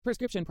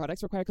Prescription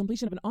products require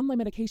completion of an online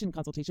medication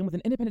consultation with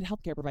an independent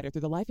healthcare provider through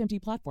the LifeMD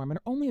platform and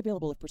are only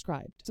available if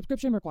prescribed.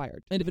 Subscription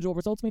required. Individual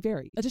results may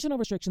vary. Additional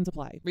restrictions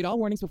apply. Read all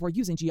warnings before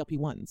using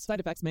GLP-1s.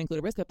 Side effects may include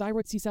a risk of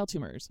thyroid C-cell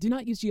tumors. Do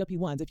not use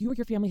GLP-1s if you or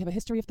your family have a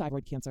history of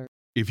thyroid cancer.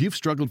 If you've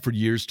struggled for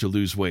years to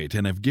lose weight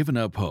and have given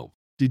up hope,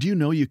 did you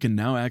know you can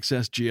now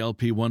access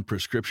GLP-1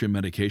 prescription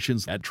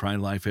medications at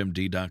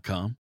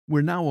TryLifeMD.com?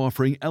 We're now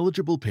offering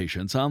eligible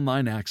patients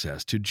online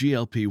access to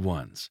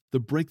GLP-1s, the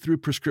breakthrough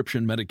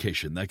prescription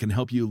medication that can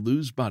help you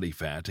lose body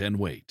fat and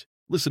weight.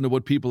 Listen to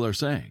what people are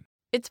saying.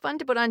 It's fun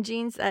to put on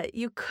jeans that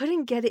you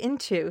couldn't get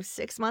into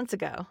 6 months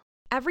ago.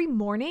 Every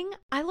morning,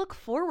 I look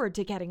forward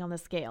to getting on the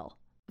scale.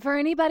 For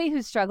anybody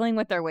who's struggling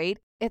with their weight,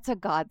 it's a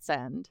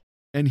godsend.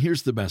 And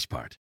here's the best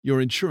part.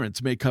 Your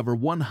insurance may cover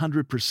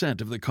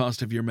 100% of the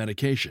cost of your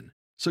medication.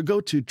 So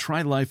go to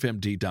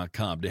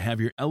TryLifeMD.com to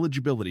have your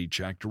eligibility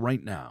checked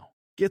right now.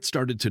 Get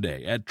started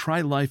today at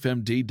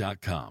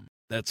TryLifeMD.com.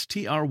 That's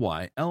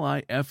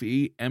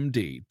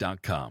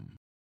TryLifeMD.com.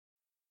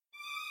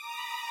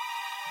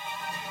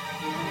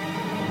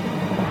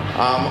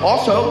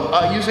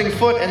 Also, using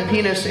foot and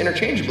penis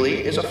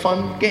interchangeably is a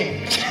fun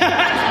game.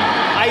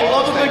 I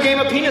love a good game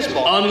of penis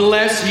ball.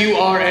 Unless you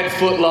are at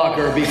Foot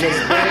Locker, because they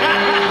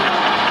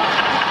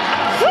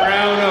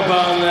frown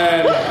upon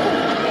that.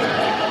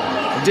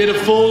 Did a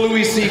full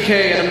Louis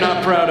C.K. and I'm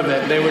not proud of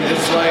it. They were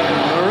just like,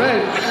 all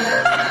right.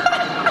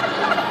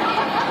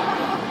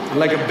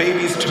 Like a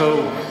baby's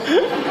toe.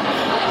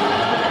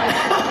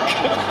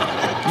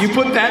 You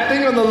put that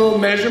thing on the little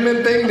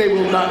measurement thing,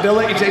 they'll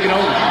let you take it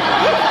home.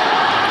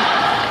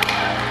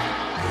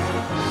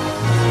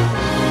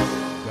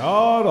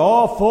 God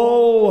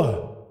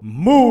awful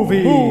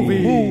movies.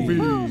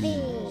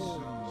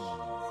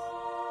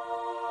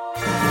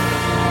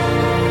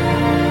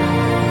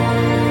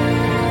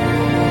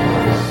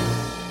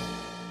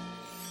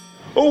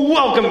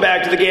 Welcome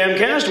back to the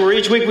Gamcast, where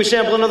each week we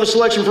sample another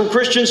selection from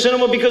Christian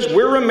cinema because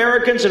we're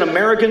Americans and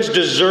Americans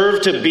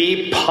deserve to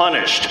be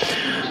punished.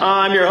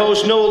 I'm your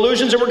host, Noah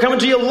Illusions, and we're coming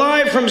to you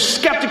live from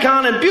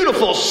Skepticon in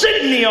beautiful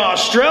Sydney,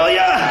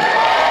 Australia.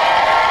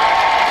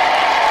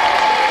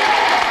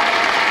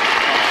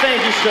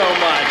 Thank you so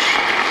much.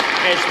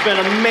 It's been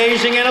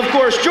amazing. And of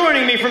course,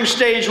 joining me from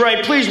stage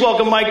right, please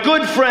welcome my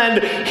good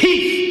friend,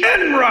 Heath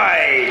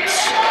Enright.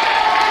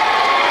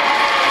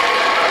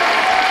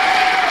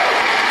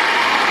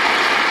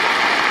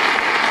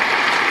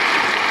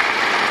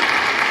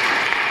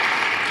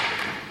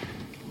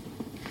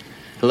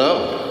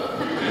 Hello.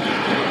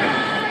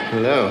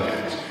 Hello.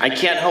 I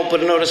can't help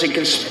but notice a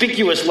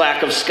conspicuous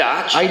lack of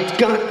scotch. I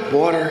got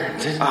water.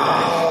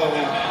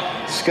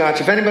 Scotch.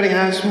 If anybody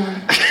has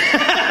one.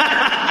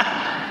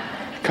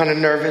 Kind of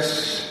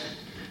nervous.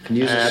 Can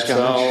use a scotch. That's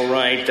all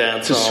right.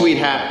 It's a sweet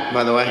hat,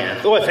 by the way.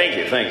 Yeah. Oh, thank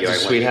you. It's a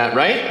sweet hat,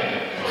 right?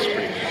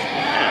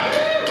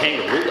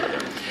 Kangaroo leather.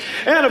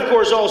 And of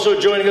course, also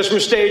joining us from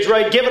stage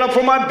right, give it up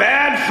for my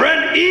bad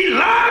friend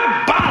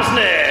Eli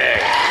Bosnick.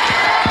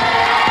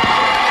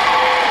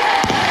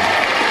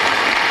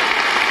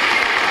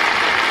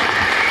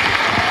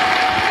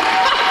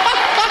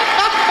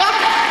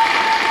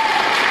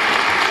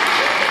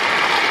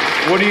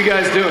 What are you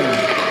guys doing?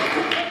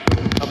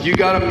 You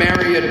gotta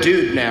marry a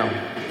dude now.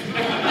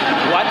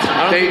 What?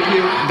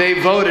 They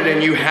voted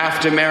and you have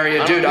to marry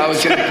a dude. I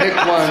was gonna pick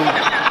one.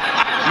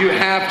 You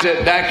have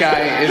to. That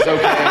guy is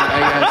okay, I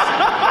guess.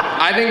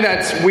 I think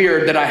that's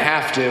weird that I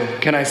have to.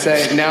 Can I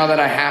say now that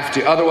I have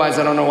to? Otherwise,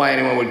 I don't know why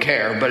anyone would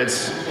care. But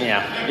it's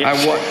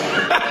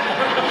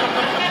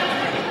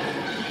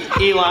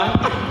Eli,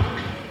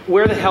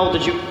 where the hell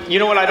did you? You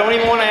know what? I don't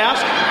even want to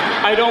ask.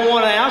 I don't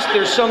want to ask.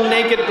 There's some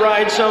naked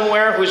bride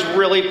somewhere who's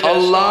really pissed off. A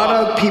lot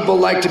of people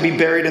like to be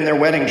buried in their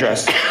wedding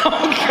dress. Oh,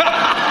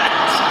 God.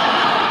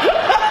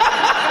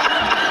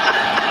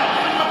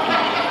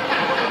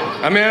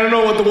 I mean, I don't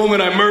know what the woman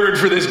I murdered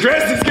for this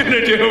dress is going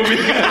to do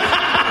because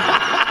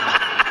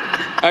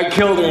I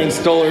killed her and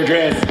stole her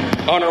dress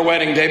on her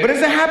wedding day. But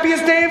it's the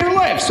happiest day of her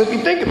life. So if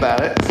you think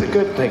about it, it's a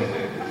good thing.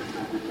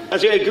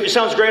 It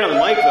sounds great on the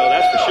mic, though.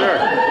 That's for sure.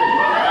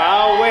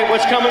 Oh, wait.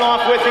 What's coming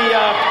off with the...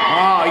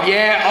 Oh,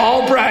 yeah.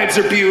 All brides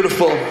are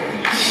beautiful.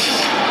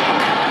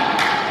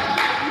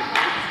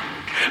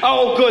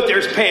 Oh, good.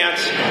 There's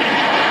pants.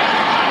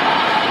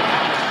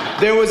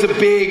 There was a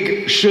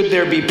big should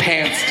there be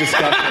pants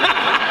discussion.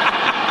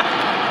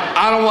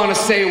 I don't want to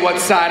say what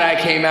side I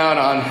came out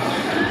on.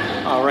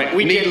 All right.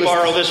 We did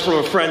borrow this from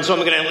a friend, so I'm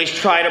going to at least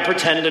try to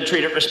pretend to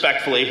treat it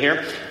respectfully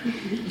here.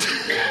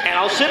 And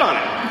I'll sit on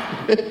it.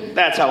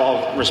 That's how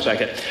I'll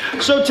respect it.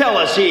 So tell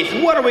us, Heath,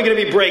 what are we going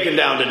to be breaking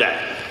down today?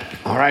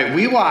 All right,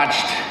 we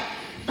watched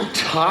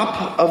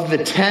top of the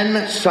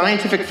 10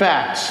 scientific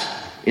facts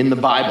in the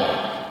Bible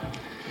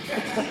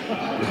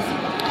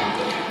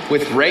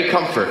with Ray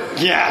Comfort.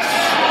 Yes.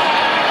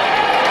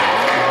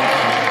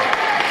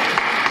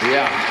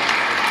 Yeah.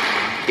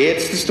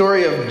 It's the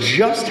story of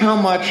just how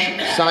much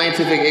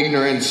scientific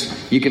ignorance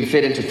you can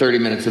fit into 30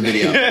 minutes of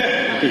video.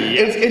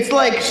 It's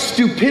like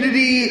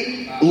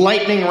stupidity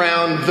lightning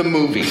round the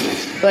movie.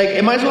 Like,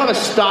 it might as well have a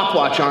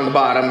stopwatch on the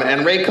bottom,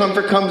 and Ray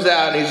Comfort comes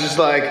out, and he's just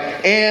like,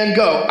 and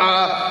go.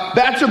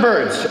 Bats or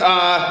birds?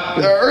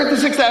 Earth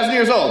is 6,000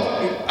 years old.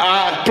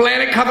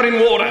 Planet covered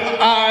in water.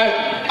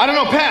 I don't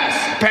know, pass.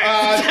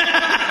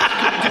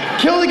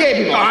 Kill the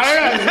gay people.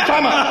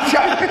 Time up.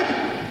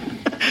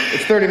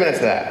 It's 30 minutes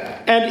of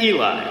that. And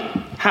Eli,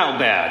 how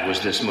bad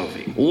was this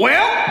movie?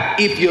 Well,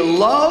 if you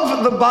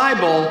love the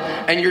Bible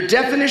and your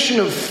definition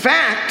of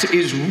fact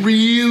is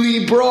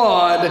really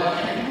broad,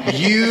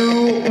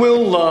 you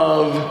will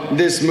love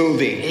this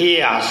movie.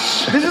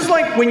 Yes. This is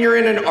like when you're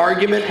in an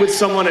argument with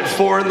someone at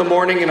 4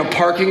 a.m. in a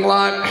parking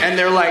lot, and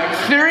they're like,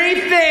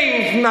 3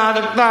 things,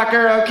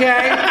 motherfucker,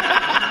 okay?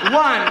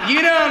 1,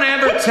 you don't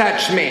ever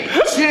touch me.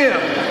 2,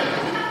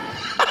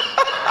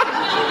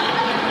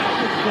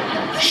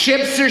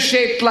 ships are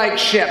shaped like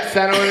ships.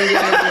 I don't want to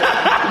get into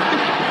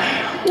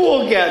it.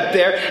 We'll get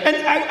there. And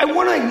I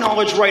want to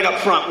acknowledge right up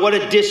front what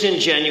a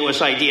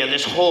disingenuous idea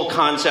this whole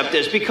concept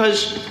is,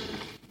 because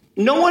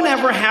no one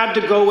ever had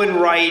to go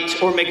and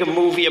write or make a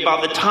movie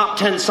about the top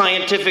 10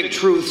 scientific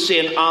truths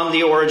on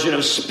the origin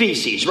of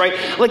species, right?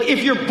 Like,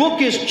 if your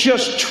book is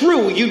just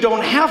true, you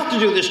don't have to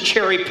do this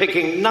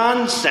cherry-picking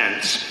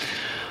nonsense.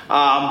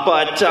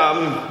 But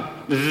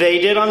they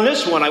did on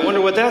this one. I wonder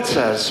what that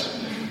says.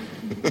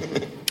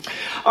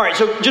 All right,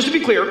 so just to be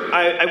clear,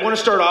 I want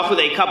to start off with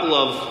a couple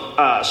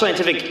of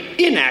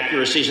scientific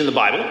inaccuracies in the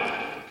Bible.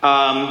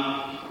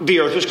 The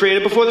earth was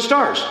created before the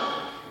stars.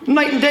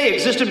 Night and day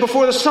existed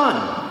before the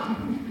sun.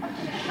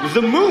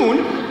 The moon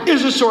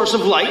is a source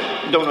of light.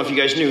 Don't know if you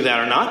guys knew that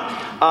or not.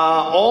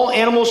 All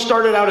animals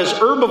started out as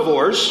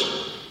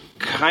herbivores.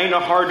 Kind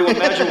of hard to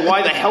imagine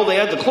why the hell they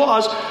had the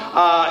claws.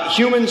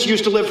 Humans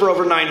used to live for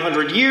over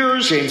 900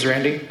 years. James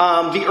Randi.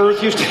 The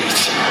earth used to...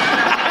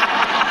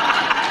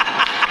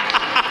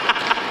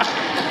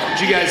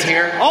 Did you guys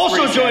hear?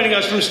 Also joining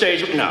us from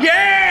stage... No.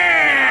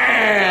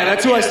 Yeah!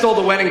 That's who I stole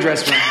the wedding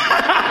dress from.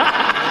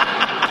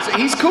 So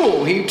he's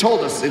cool. He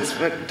told us.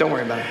 Don't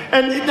worry about it.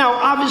 And now,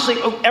 obviously,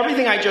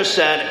 everything I just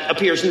said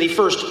appears in the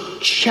first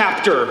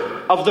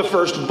chapter of the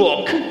first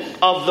book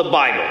of the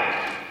Bible.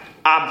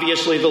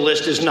 Obviously, the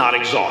list is not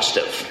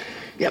exhaustive.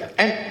 Yep.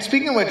 And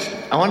speaking of which,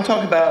 I want to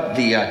talk about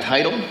the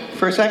title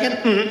for a second.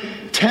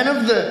 Mm-hmm. 10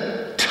 of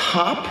the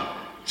top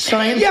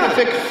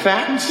scientific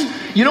facts.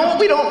 You know what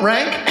we don't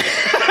rank?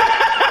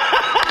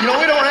 You know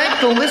what we don't rank?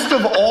 The list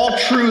of all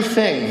true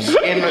things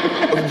in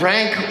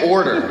rank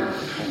order.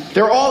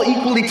 They're all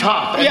equally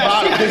top and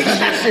bottom.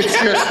 It's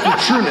just the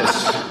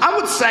trueness. I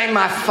would say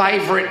my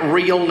favorite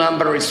real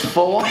number is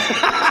 4.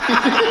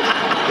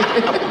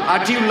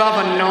 I do love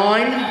a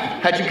 9.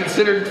 Had you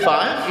considered 5? All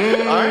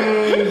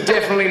right.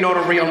 Definitely not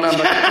a real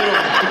number.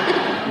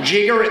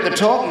 Jigger at the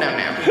top now.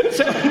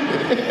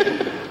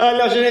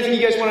 Is there anything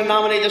you guys want to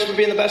nominate this for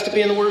being the best at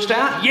being the worst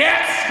at?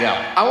 Yes!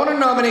 Yeah. I want to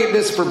nominate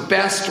this for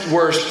best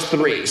worst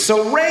 3.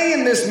 So Ray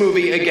in this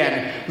movie,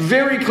 again,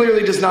 very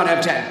clearly does not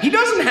have 10. He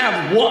doesn't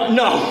have 1.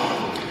 No.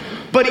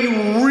 But he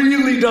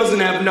really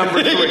doesn't have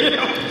number 3.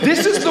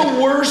 This is the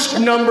worst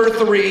number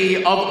 3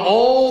 of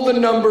all the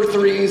number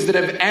 3s that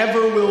have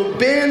ever will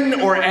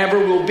been or ever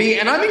will be.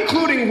 And I'm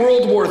including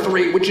World War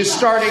III, which is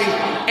starting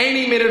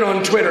any minute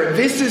on Twitter.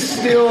 This is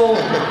still,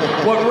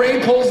 what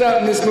Ray pulls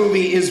out in this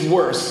movie is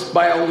worse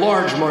by a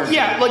large margin.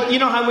 Yeah, like, you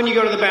know how when you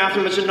go to the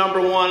bathroom, it's a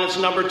number 1, it's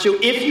a number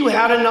 2. If you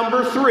had a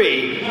number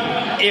 3,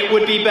 it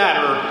would be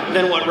better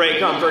than what Ray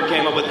Comfort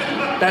came up with.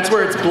 That's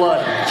where it's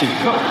blood.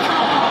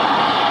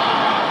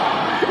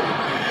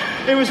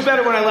 It was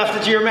better when I left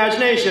it to your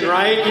imagination,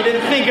 right? You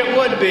didn't think it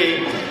would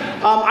be.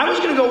 I was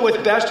going to go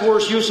with best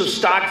worst use of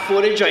stock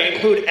footage. I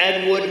include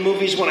Ed Wood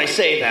movies when I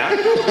say that.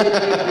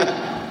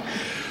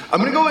 I'm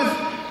going to go with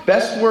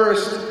best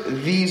worst.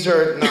 These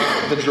are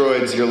not the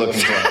droids you're looking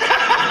for.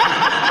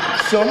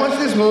 So much of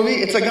this movie,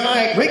 it's a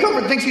guy, Ray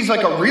Comfort thinks he's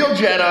like a real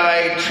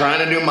Jedi trying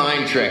to do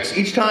mind tricks.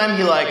 Each time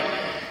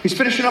he's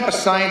finishing up a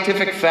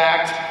scientific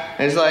fact,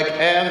 and he's like,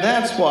 and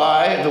that's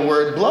why the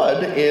word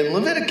blood in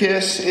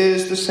Leviticus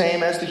is the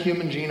same as the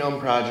Human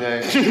Genome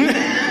Project.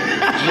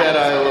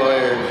 Jedi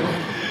lawyer.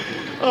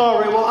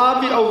 All right, well,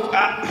 obviously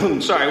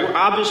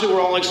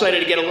we're all excited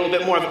to get a little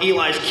bit more of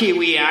Eli's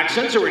Kiwi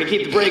accent, so we're going to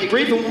keep the break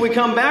brief, and when we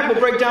come back, we'll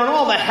break down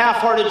all the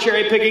half-hearted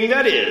cherry-picking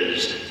that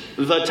is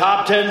the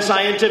top 10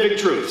 scientific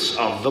truths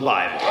of the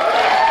Bible.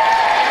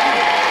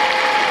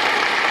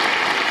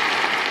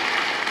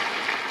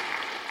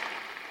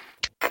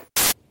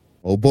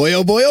 Oh boy,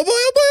 oh boy, oh boy,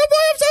 oh boy, oh boy,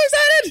 I'm so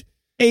excited!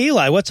 Hey,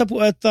 Eli, what's up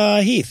with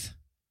Heath?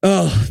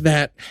 Oh,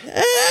 that.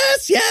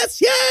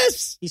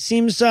 Yes! He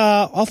seems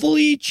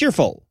awfully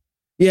cheerful.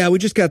 Yeah, we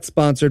just got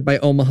sponsored by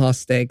Omaha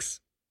Steaks.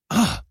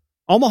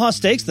 Omaha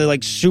Steaks, the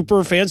like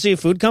super fancy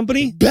food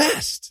company?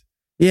 Best!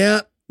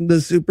 Yeah,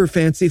 the super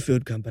fancy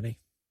food company.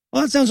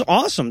 Well, that sounds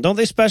awesome. Don't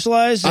they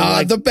specialize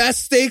in the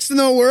best steaks in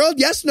the world?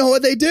 Yes, Noah,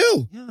 they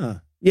do.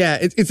 Yeah,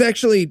 it's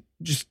actually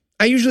just,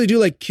 I usually do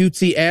like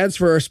cutesy ads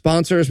for our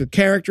sponsors with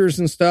characters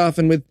and stuff.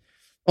 And with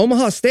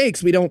Omaha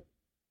Steaks, we don't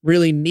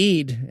really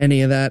need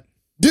any of that.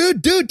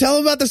 Dude, tell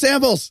them about the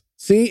samples.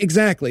 See,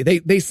 exactly.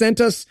 They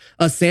sent us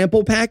a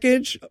sample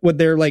package with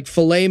their like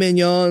filet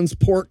mignons,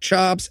 pork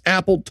chops,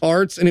 apple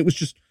tarts, and it was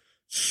just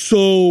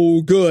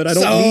so good. I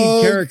don't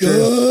need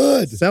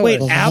characters. Good.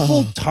 Wait,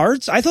 apple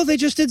tarts? I thought they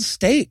just did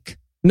steak.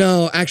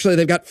 No, actually,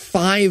 they've got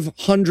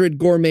 500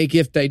 gourmet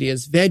gift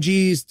ideas.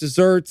 Veggies,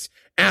 desserts,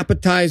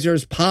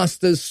 appetizers,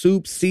 pastas,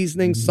 soups,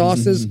 seasonings,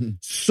 sauces,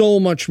 so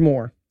much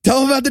more.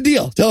 Tell them about the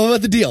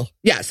deal.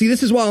 Yeah, see,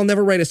 this is why I'll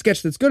never write a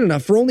sketch that's good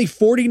enough. For only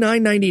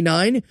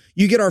 $49.99,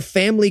 you get our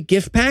family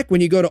gift pack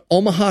when you go to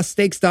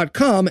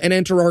omahasteaks.com and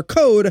enter our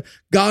code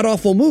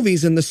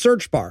GodAwfulMovies in the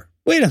search bar.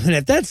 Wait a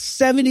minute, that's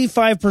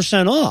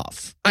 75%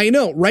 off. I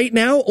know. Right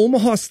now,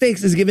 Omaha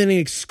Steaks is giving an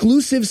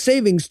exclusive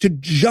savings to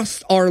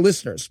just our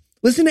listeners.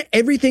 Listen to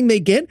everything they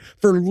get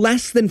for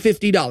less than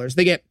 $50.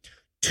 They get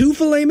 2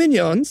 filet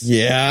mignons.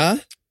 Yeah.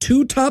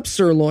 2 top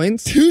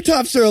sirloins. 2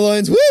 top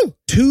sirloins. Woo!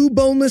 2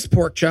 boneless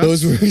pork chops.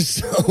 Those were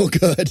so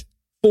good.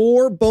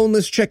 4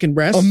 boneless chicken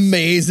breasts.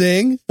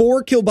 Amazing.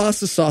 4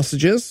 kielbasa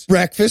sausages.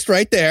 Breakfast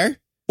right there.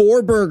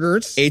 4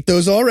 burgers. Ate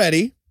those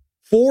already.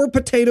 4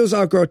 potatoes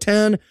au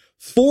gratin.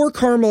 4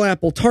 caramel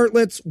apple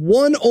tartlets.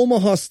 1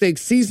 Omaha Steak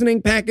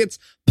seasoning packets.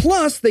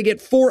 Plus, they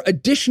get 4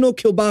 additional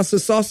kielbasa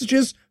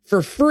sausages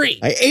for free.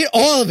 I ate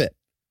all of it.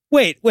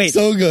 Wait.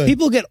 So good.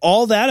 People get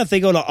all that if they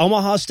go to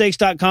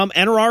omahasteaks.com,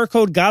 enter our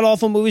code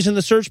GodAwfulMovies in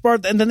the search bar,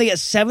 and then they get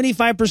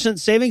 75%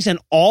 savings and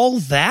all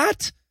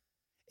that?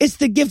 It's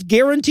the gift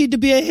guaranteed to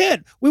be a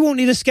hit. We won't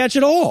need a sketch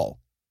at all.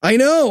 I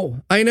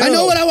know. I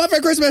know what I want for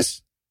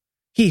Christmas.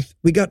 Heath,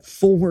 we got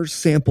 4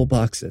 sample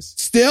boxes.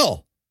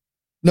 Still,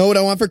 know what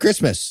I want for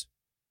Christmas.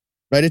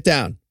 Write it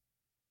down.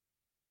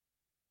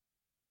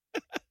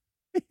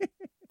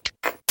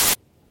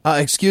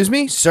 Excuse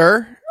me,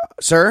 sir?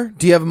 Sir,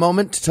 do you have a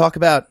moment to talk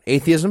about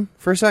atheism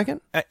for a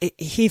second?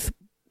 Heath,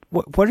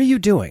 what are you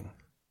doing?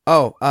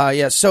 Oh,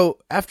 yeah. So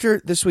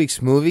after this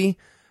week's movie,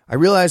 I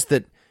realized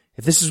that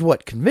if this is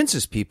what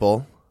convinces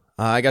people,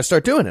 I got to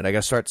start doing it. I got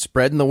to start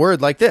spreading the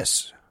word like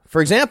this.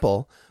 For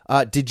example,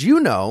 did you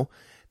know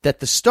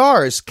that the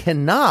stars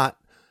cannot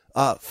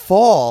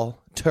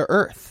fall to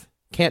Earth?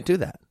 Can't do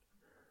that.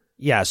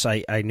 Yes,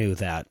 I knew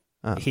that.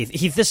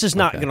 Heath, this is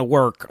not going to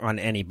work on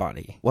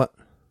anybody. What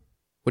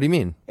do you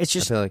mean? It's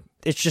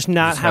just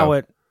not how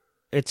it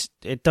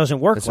doesn't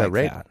work like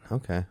that.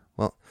 Okay.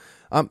 Well,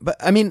 but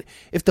I mean,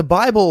 if the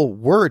Bible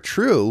were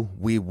true,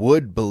 we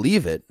would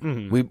believe it.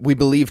 Mm-hmm. We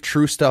believe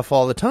true stuff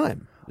all the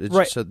time.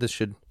 Right. So this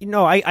should.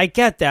 I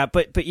get that,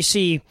 but you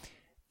see,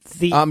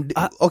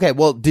 okay.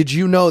 Well, did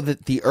you know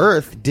that the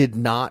Earth did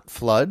not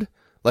flood,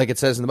 like it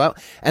says in the Bible,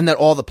 and that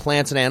all the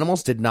plants and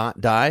animals did not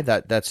die?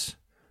 That's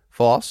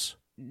false.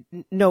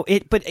 No,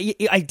 but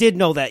I did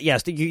know that.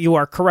 Yes, you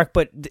are correct,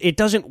 but it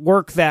doesn't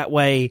work that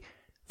way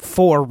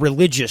for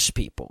religious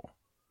people.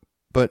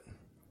 But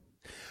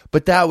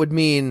that would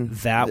mean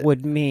that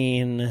would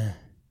mean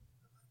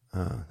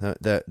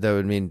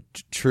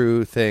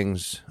true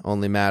things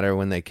only matter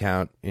when they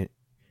count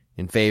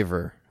in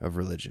favor of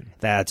religion.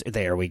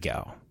 There we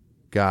go.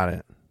 Got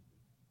it.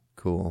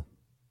 Cool.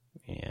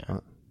 Yeah.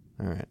 All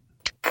right.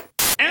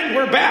 And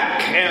we're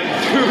back,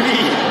 and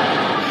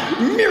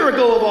through the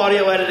miracle of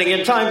audio editing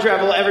and time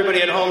travel,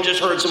 everybody at home just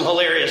heard some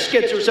hilarious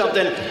skits or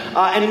something,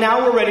 and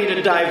now we're ready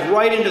to dive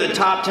right into the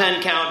top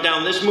 10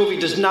 countdown. This movie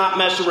does not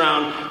mess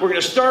around. We're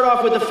going to start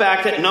off with the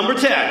fact that number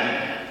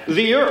 10,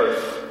 the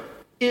Earth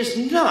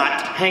is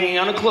not hanging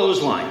on a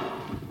clothesline.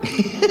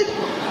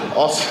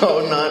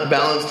 Also not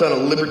balanced on a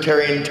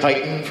libertarian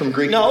titan from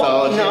Greek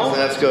mythology. No,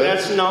 that's good.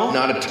 That's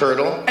not a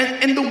turtle.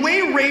 And the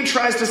way Ray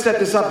tries to set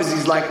this up is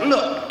he's like,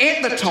 look,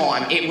 at the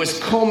time, it was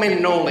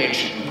common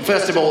knowledge.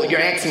 First of all, your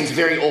accent's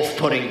very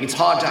off-putting. It's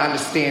hard to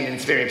understand and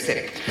it's very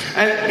upsetting.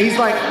 And he's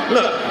like,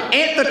 look,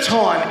 at the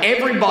time,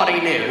 everybody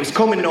knew, it was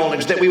common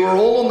knowledge, that we were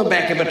all on the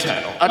back of a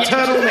turtle. A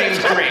turtle named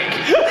Greg.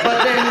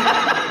 But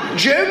then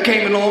Joe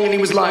came along and he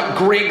was like,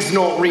 Greg's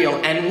not real.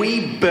 And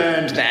we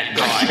burned that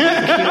guy. We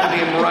killed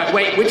him right.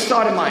 Wait, which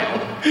side am I on?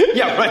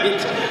 Yeah, right.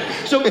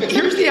 So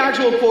here's the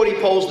actual quote he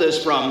pulls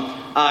this from.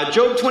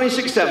 Job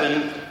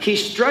 26:7, he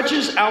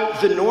stretches out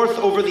the north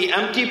over the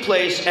empty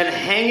place and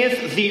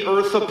hangeth the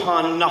earth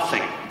upon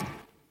nothing.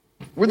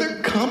 Were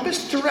there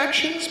compass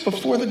directions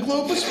before the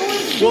globe was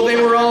formed? Well, they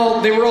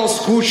were all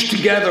squooshed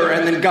together,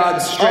 and then God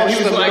stretched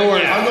them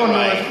north. Yeah, I'll go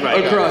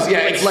north, across. Yeah,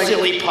 like it's like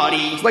silly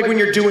putty. It's like when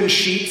you're doing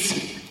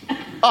sheets.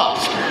 Up.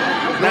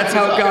 That's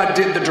how God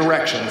did the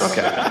directions.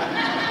 Okay.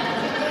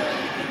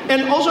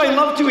 And also, I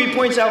love too. He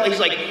points out, he's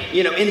like,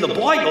 in the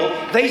Bible,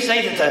 they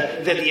say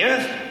that the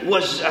Earth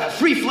was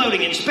free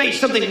floating in space,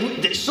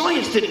 something that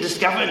science didn't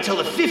discover until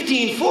the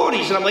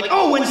 1540s. And I'm like,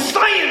 oh, when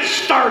science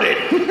started.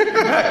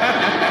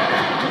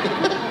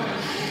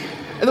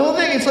 And the whole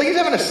thing, it's like he's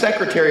having a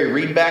secretary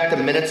read back the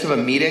minutes of a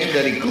meeting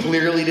that he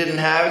clearly didn't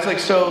have. It's like,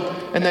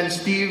 and then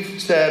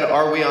Steve said,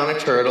 are we on a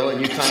turtle? And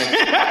you kind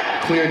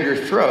of cleared your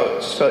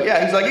throat. So,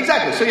 yeah, he's like,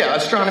 exactly. So, yeah,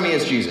 astronomy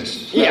is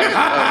Jesus. Yeah.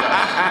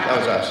 That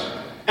was us.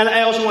 And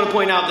I also want to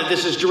point out that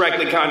this is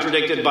directly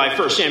contradicted by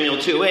 1 Samuel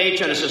 2:8,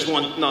 Genesis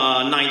 1,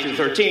 9 through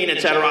 13,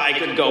 etc. I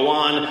could go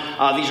on.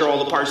 These are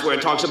all the parts where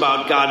it talks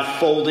about God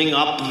folding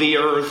up the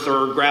earth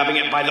or grabbing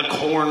it by the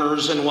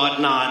corners and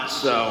whatnot.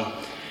 So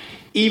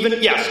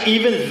even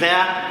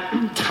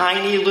that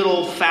tiny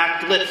little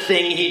factlet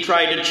thing he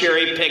tried to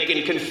cherry pick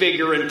and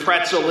configure and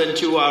pretzel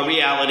into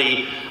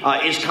reality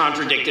is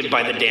contradicted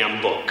by the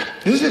damn book.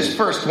 This is his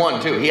first one,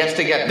 too. He has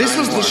to get This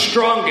was the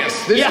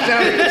strongest. This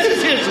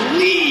is his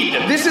lead.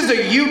 This is a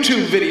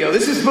YouTube video.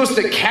 This is supposed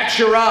to catch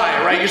your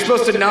eye, right? You're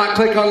supposed to not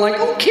click on like,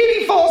 oh,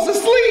 Kitty falls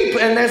asleep.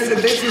 And this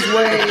is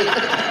way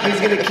he's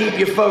going to keep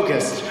you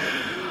focused.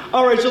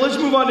 All right, so let's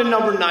move on to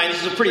number 9.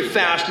 This is a pretty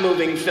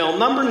fast-moving film.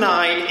 Number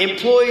 9,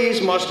 employees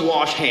must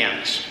wash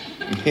hands.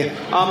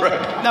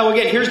 Now,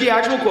 again, here's the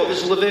actual quote.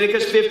 This is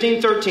Leviticus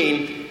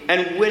 15:13.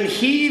 And when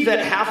he that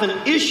hath an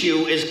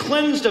issue is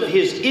cleansed of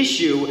his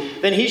issue,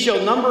 then he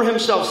shall number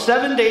himself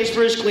 7 days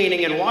for his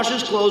cleaning, and wash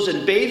his clothes,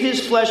 and bathe his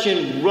flesh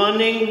in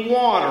running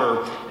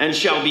water, and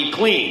shall be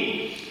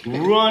clean.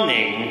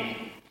 Running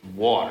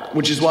water.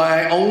 Which is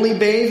why I only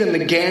bathe in the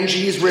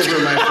Ganges River,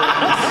 my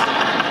friends.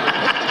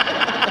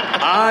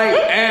 I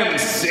am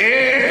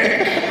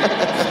sick.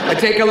 I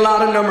take a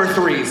lot of number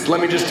 3s, let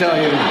me just tell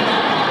you.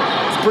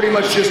 It's pretty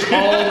much just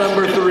all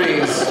number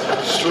 3s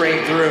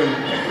straight through.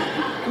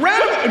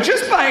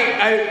 Just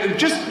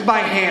by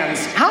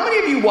hands. How many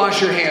of you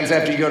wash your hands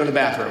after you go to the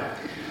bathroom?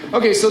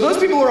 Okay, so those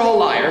people are all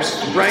liars,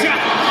 right?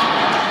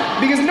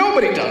 Because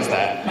nobody does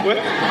that. What?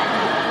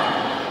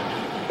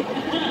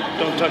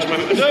 Don't touch my...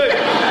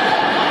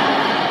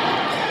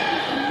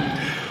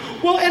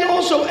 Well, and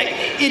also,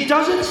 it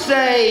doesn't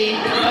say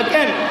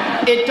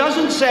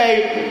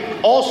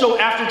also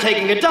after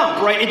taking a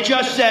dump, right? It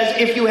just says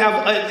if you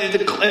have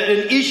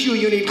an issue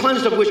you need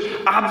cleansed of, which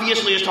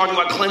obviously is talking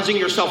about cleansing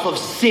yourself of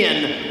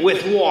sin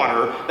with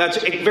water. That's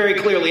very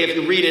clearly, if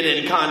you read it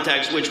in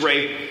context, which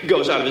Ray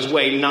goes out of his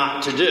way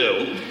not to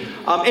do.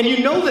 And you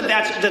know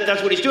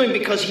that's what he's doing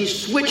because he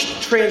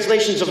switched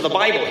translations of the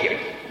Bible here.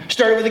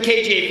 Started with the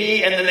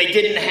KJV, and then they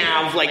didn't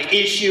have,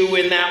 issue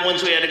in that one,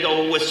 so we had to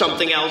go with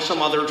something else,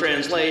 some other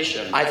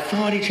translation. I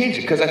thought he changed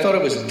it, because I thought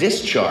it was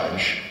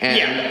discharge.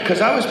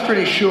 Because I was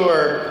pretty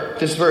sure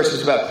this verse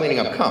is about cleaning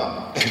up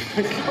cum.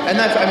 And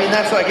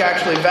that's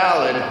actually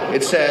valid.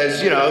 It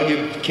says,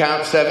 you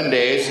count 7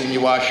 days, and you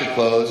wash your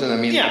clothes, and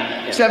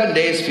 7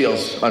 days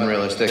feels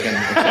unrealistic, and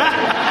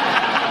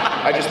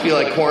I just feel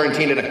like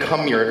quarantined in a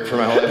cum yurt for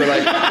my whole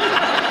life.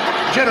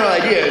 But, general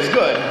idea is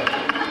good.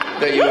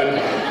 That you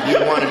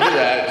would want to do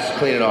that, just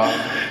clean it off.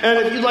 And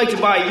if you'd like to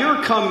buy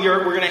your cum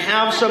yurt, we're going to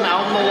have some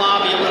out in the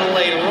lobby a little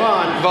later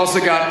on. We've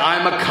also got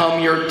I'm a cum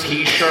yurt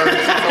t-shirts.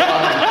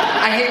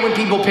 I hate when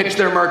people pitch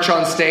their merch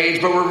on stage,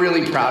 but we're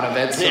really proud of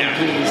it, so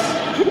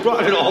please.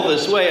 Brought it all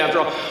this way, after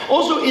all.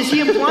 Also, is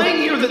he implying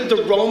here that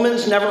the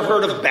Romans never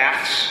heard of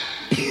baths?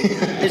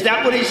 Is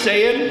that what he's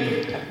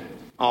saying?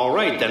 All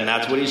right, then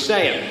that's what he's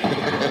saying.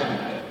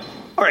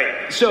 All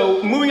right,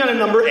 so moving on to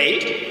number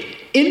 8.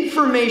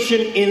 Information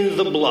in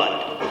the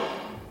blood.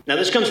 Now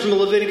this comes from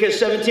Leviticus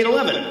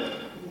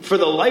 17:11. For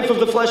the life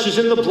of the flesh is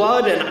in the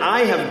blood, and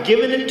I have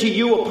given it to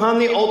you upon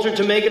the altar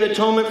to make an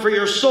atonement for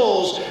your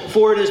souls,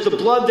 for it is the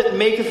blood that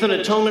maketh an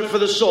atonement for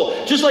the soul.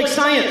 Just like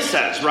science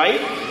says, right?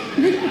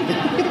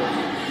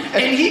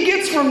 And he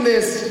gets from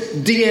this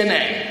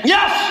DNA.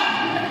 Yes!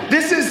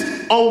 This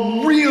is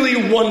a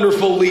really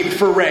wonderful leap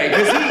for Ray,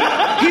 because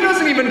he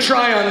doesn't even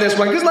try on this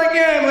one. Because,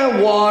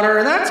 water,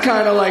 and that's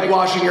kind of like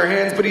washing your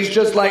hands, but he's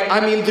just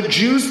the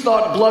Jews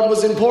thought blood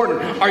was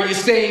important. Are you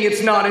saying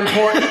it's not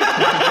important?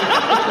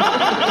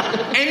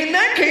 And in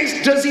that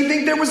case, does he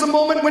think there was a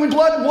moment when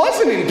blood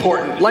wasn't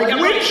important?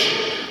 Which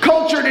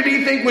culture did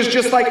he think was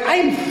just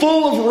I'm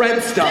full of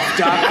red stuff,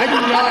 Doc. I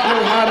do not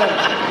know how to...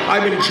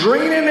 I've been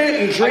draining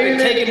it and draining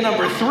it. I've been taking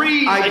number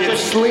 3. I get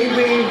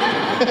sleepy.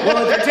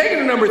 Well, if you're taking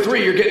a number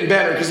 3, you're getting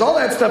better, because all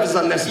that stuff is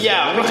unnecessary.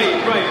 Yeah,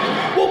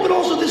 right. Well, but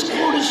also this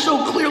quote is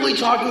so clearly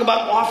talking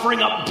about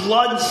offering up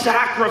blood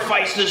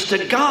sacrifices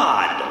to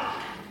God,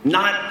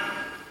 not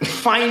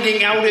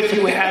finding out if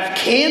you have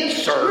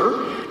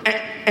cancer.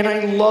 And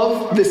I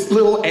love this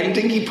little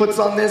ending he puts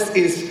on this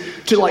is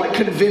to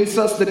convince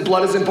us that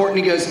blood is important.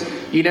 He goes,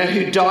 you know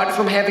who died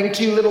from having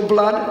too little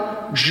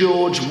blood?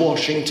 George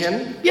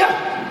Washington.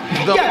 Yeah.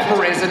 The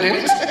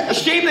president. A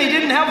shame they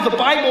didn't have the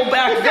Bible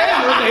back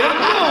then, or they'd have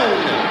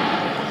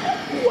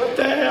known. What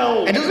the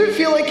hell? And doesn't it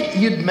feel like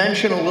you'd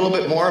mention a little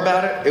bit more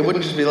about it? It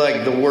wouldn't just be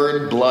the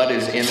word blood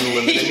is in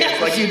Leviticus.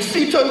 Yes.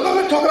 You'd talk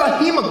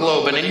about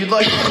hemoglobin, and you'd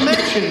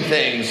mention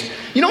things.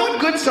 You know what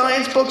good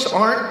science books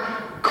aren't?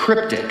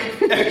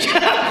 Cryptic. Right.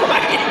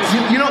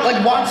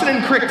 Watson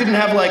and Crick didn't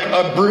have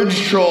a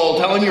bridge troll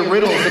telling you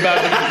riddles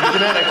about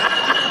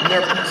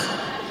genetics.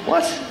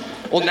 What?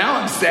 Well, now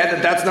I'm sad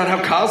that that's not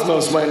how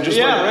Cosmos went. Just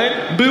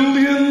right?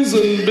 Billions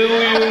and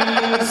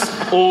billions,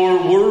 or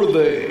were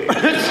they?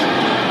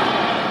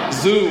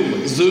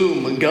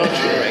 Zoom, gotcha.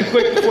 Right.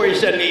 Quick, before you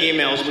send me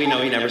emails, we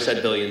know he never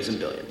said billions and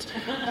billions. With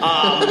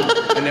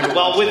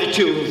the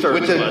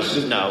 2/3 of us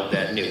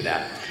that knew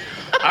that.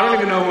 I don't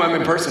even know who I'm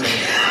impersonating.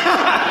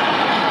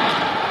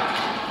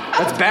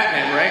 That's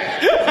Batman, right?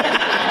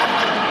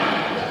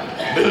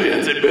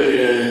 Billions and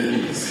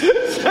billions.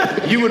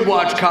 You would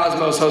watch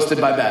Cosmos hosted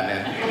by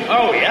Batman.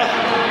 Oh,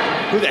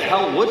 yeah. Who the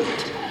hell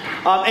wouldn't?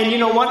 And you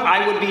know what?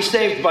 I would be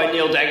saved by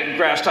Neil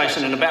deGrasse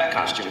Tyson in a bat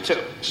costume,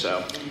 too.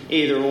 So,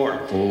 either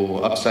or. Oh,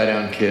 upside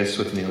down kiss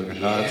with Neil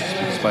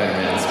deGrasse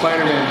Spider-Man.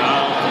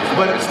 Spider-Man.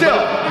 But still,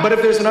 but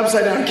if there's an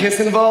upside down kiss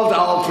involved,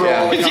 I'll throw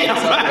all the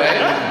comments up,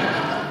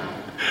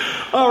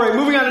 right? All right,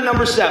 moving on to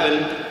number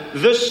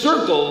 7, the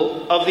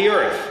circle of the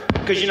Earth.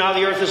 Because you know how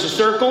the Earth is a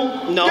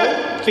circle? No,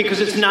 because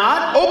it's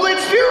not. Oblate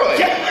spheroid.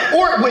 Yeah.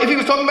 Or if he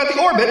was talking about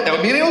the orbit, that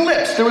would be an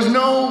ellipse. There was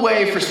no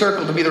way for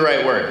circle to be the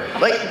right word.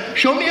 Like,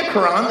 show me a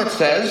Quran that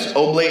says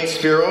oblate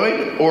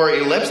spheroid or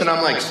ellipse, and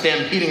I'm like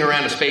stampeding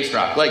around a space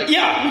rock. Like,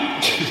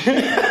 yeah.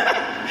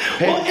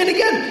 Well, and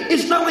again,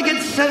 it's not like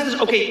it says this.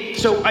 Okay,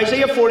 so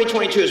Isaiah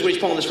 40:22 is where he's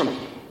pulling this from.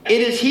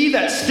 It is he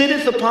that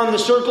sitteth upon the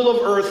circle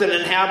of earth, and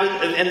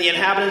the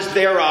inhabitants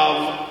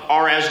thereof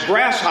are as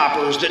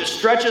grasshoppers, that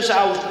stretcheth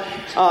out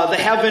the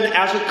heaven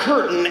as a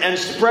curtain, and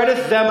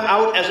spreadeth them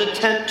out as a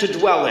tent to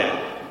dwell in.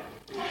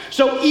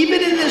 So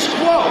even in this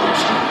quote,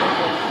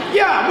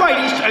 yeah,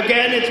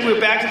 right,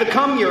 we're back to the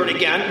come yurt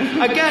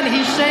again. Again,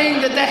 he's saying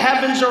that the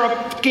heavens are a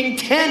fucking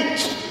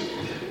tent.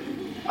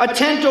 A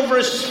tent over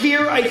a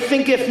sphere, I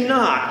think, if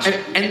not.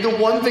 And the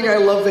one thing I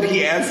love that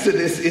he adds to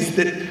this is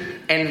that,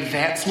 and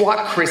that's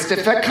what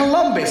Christopher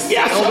Columbus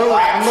sailed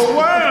around the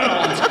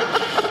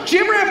world. Do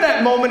you ever have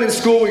that moment in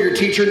school where your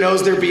teacher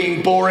knows they're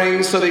being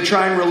boring, so they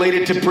try and relate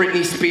it to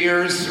Britney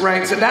Spears,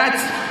 right? So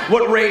that's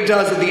what Ray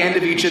does at the end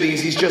of each of these.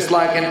 He's just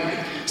like,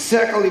 and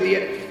circle of the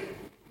earth.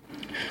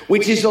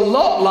 Which is a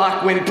lot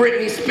like when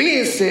Britney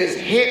Spears says,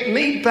 hit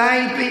me,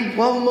 baby,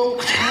 one more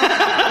time.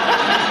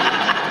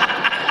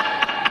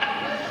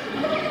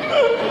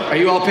 Are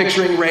you all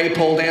picturing Ray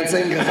pole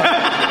dancing?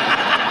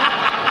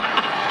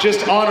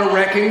 Just on a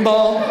wrecking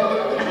ball?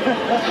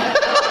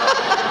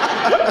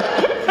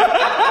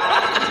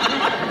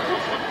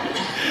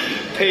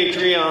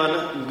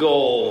 Patreon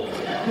goal.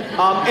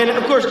 And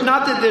of course,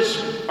 not that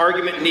this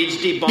argument needs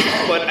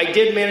debunked, but I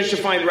did manage to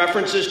find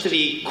references to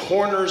the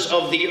corners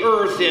of the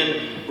earth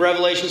in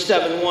Revelation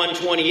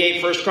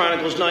 7:1-28, 1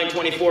 Chronicles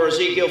 9:24,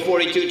 Ezekiel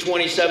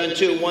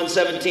 42:27-2,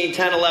 1:17,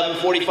 10:11,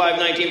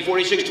 45:19,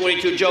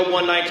 46:22, Job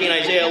 1:19,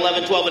 Isaiah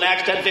 11:12, and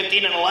Acts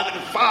 10:15 and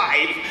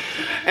 11:5.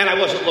 And I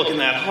wasn't looking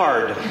that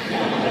hard.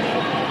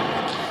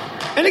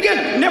 And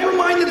again, never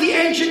mind that the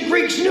ancient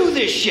Greeks knew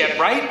this shit,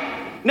 right?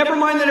 Never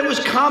mind that it was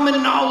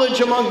common knowledge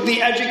among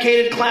the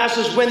educated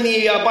classes when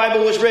the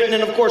Bible was written,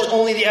 and of course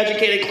only the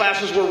educated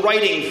classes were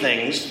writing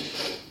things.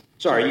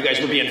 Sorry, you guys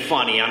were being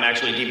funny. I'm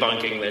actually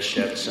debunking this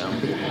shit, so.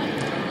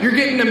 You're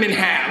getting them in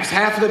halves.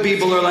 Half of the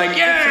people are like,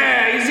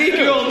 yeah,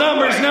 Ezekiel,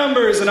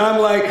 numbers. And I'm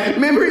like,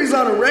 remember he's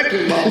on a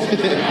wrecking ball.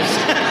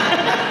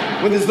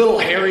 With his little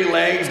hairy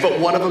legs, but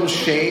one of them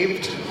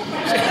shaved.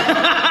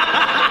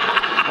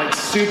 Like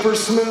super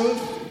smooth.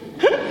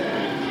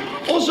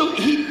 Also,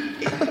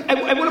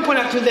 I want to point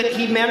out, too, that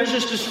he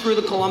manages to screw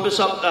the Columbus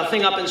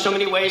thing up in so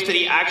many ways that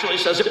he actually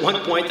says at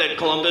one point that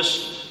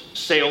Columbus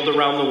sailed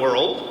around the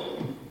world.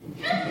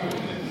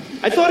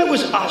 I thought it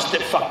was us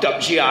that fucked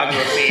up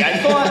geography. I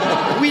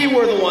thought we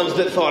were the ones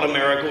that thought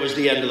America was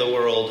the end of the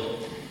world.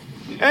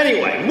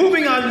 Anyway,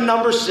 moving on to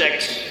number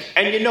 6.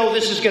 And you know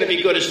this is going to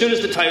be good. As soon as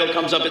the title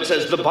comes up, it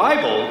says The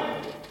Bible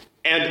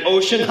and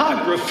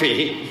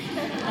Oceanography.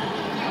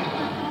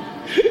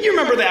 You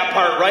remember that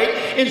part, right?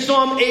 In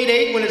Psalm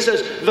 8:8, when it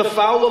says, the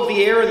fowl of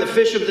the air and the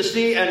fish of the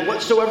sea and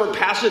whatsoever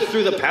passeth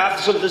through the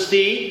paths of the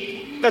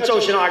sea. That's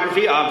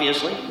oceanography,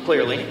 obviously,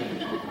 clearly.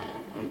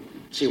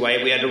 See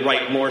why we had to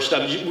write more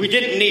stuff. We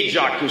didn't need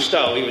Jacques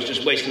Cousteau. He was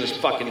just wasting his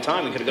fucking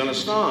time. We could have done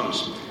his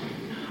Psalms.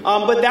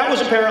 But that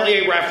was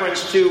apparently a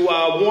reference to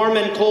warm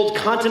and cold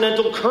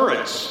continental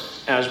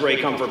currents, as Ray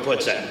Comfort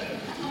puts it.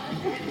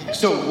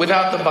 So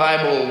without the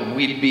Bible,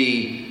 we'd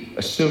be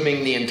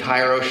assuming the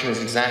entire ocean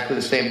is exactly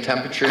the same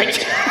temperature in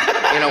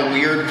a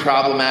weird,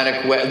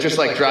 problematic way, just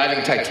like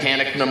driving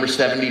Titanic number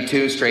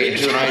 72 straight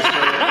into an iceberg.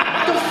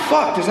 What the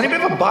fuck? Does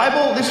anybody have a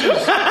Bible? This is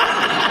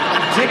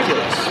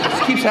ridiculous.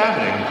 This keeps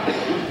happening.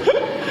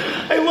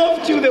 I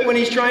love, too, that when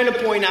he's trying to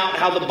point out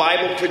how the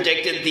Bible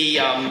predicted the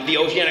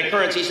oceanic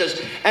currents, he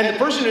says, and the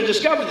person who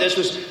discovered this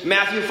was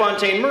Matthew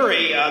Fontaine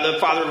Murray, the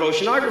father of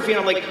oceanography. And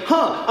I'm like,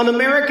 an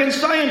American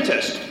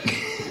scientist.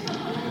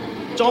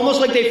 It's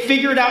almost like they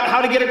figured out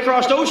how to get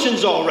across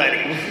oceans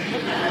already.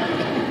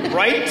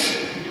 Right?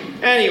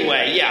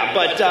 Anyway, yeah,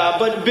 but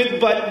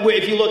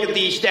if you look at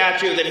the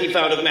statue that he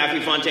found of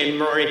Matthew Fontaine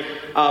Maury,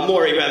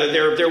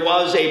 there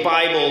was a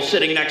Bible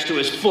sitting next to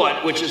his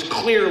foot, which is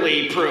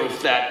clearly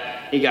proof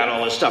that he got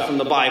all his stuff from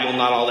the Bible,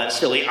 not all that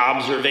silly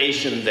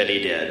observation that he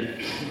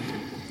did.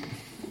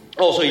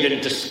 Also, he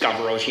didn't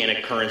discover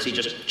oceanic currents. He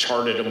just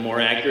charted them more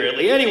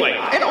accurately. Anyway.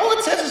 And all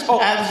it says is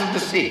paths of the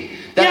sea.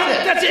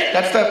 That's it.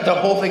 That's the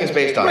whole thing is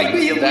based on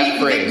that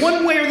phrase.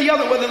 One way or the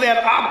other, whether they had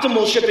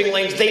optimal shipping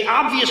lanes, they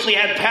obviously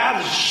had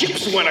paths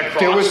ships went across.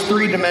 There was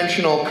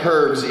three-dimensional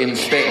curves in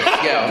space.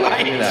 Yeah, right,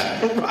 I knew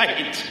that.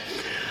 Right.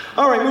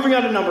 All right, moving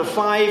on to number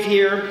 5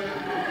 here.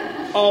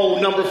 Oh,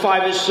 number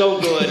 5 is so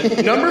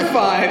good. Number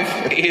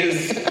 5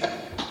 is...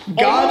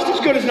 Almost as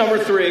good as number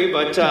 3,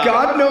 but...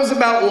 God knows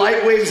about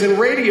light waves and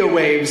radio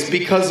waves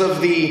because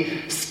of the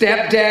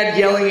stepdad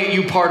yelling at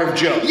you part of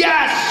Job.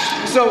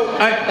 Yes! So,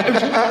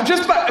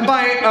 just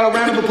by a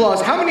round of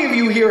applause, how many of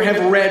you here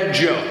have read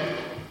Job?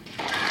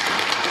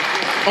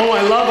 Oh,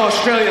 I love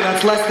Australia.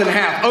 That's less than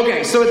half.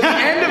 Okay, so at the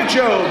end of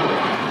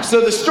Job,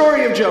 so the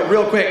story of Job,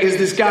 real quick, is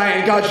this guy,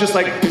 and God's just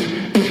like,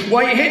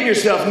 why you hitting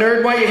yourself,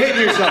 nerd? Why you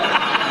hitting yourself?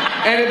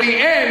 And at the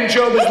end,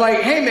 Job is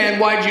like, hey man,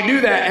 why'd you do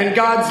that? And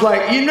God's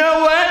like, you know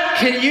what?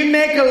 Can you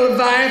make a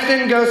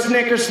Leviathan go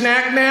snicker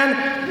snack,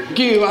 man?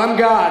 You, I'm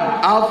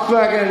God. I'll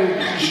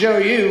fucking show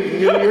you.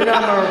 You're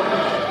not no...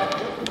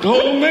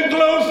 Hold me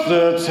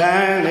closer,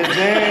 tiny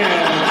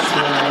dancer.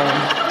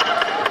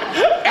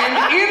 And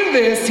in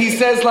this, he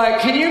says,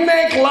 like, can you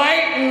make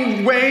light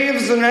and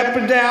waves and up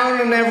and down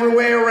and every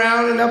way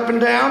around and up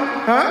and down?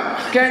 Huh?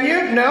 Can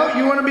you? No?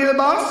 You want to be the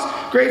boss?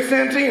 Great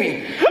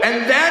Santini.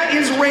 And that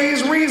is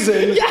Ray's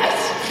reason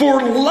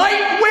for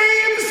light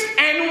waves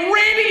and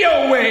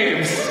radio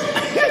waves.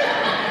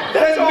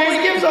 That's all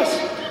he gives us.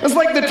 It's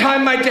like the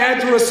time my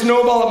dad threw a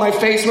snowball at my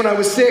face when I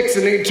was 6,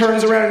 and he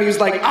turns around and he was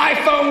like,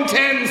 iPhone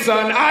 10,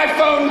 son,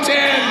 iPhone 10.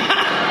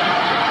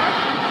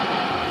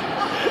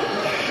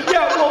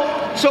 Yeah,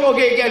 well, so,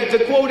 okay, again,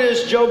 the quote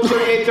is Job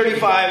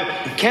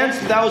 38:35,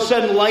 canst thou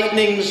send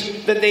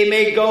lightnings that they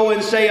may go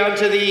and say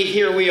unto thee,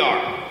 here we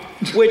are.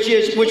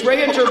 Which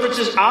Ray interprets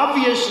as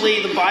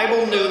obviously the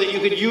Bible knew that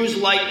you could use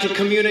light to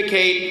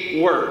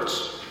communicate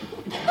words.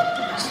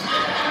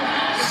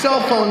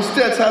 Cell phones,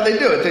 that's how they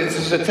do it.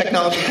 There's a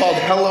technology called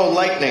Hello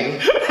Lightning.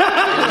 And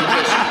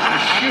you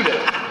shoot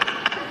it,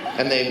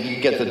 and then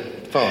you get the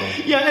phone.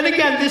 Yeah, and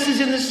again, this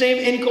is in the same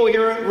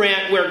incoherent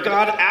rant where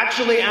God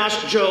actually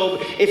asked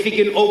Job if he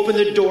can open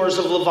the doors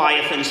of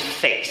Leviathan's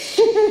face.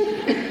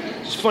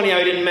 It's funny how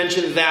I didn't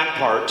mention that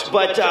part.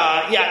 But,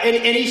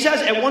 and he says,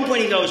 at one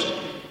point he goes,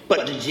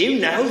 but did you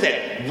know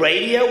that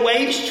radio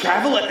waves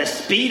travel at the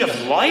speed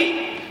of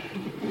light?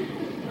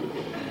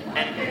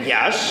 And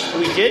yes,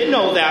 we did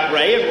know that,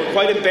 Ray, and we're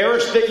quite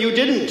embarrassed that you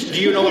didn't. Do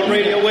you know what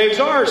radio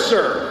waves are,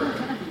 sir?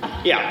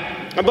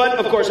 Yeah. But,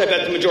 of course, I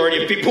bet the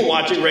majority of people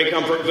watching Ray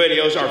Comfort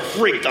videos are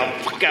freaked the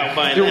fuck out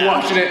by that. They're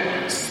watching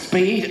it.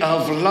 Speed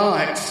of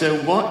light, so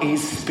what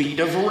is speed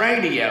of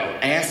radio?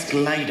 Ask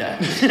later.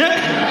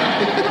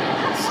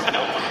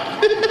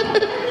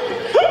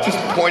 Just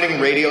pointing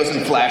radios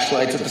and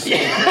flashlights at the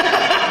same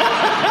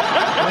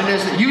time. When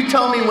is it? You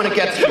tell me when it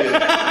gets to you.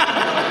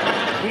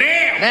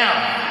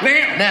 Now.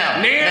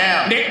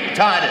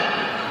 Time it.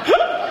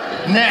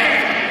 Now.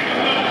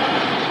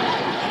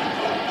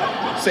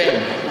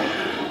 Same.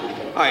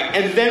 All right,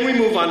 and then we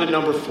move on to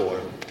number 4,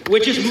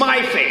 which is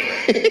my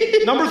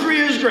favorite. Number 3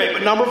 is great,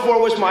 but number 4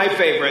 was my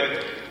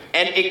favorite.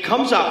 And it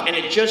comes up and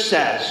it just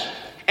says,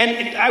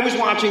 and I was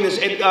watching this,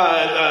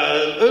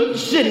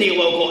 Sydney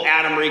local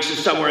Adam Reeks is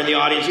somewhere in the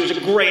audience. He was a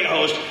great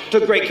host,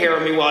 took great care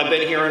of me while I've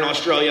been here in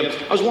Australia.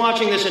 I was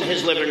watching this in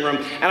his living room,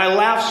 and I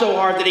laughed so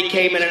hard that he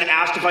came in and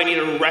asked if I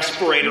needed a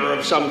respirator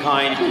of some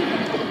kind.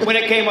 When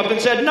it came up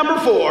and said, number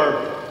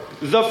 4,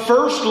 the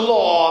first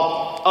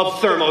law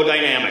of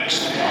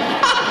thermodynamics.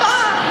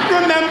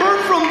 Remember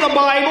from the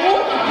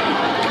Bible?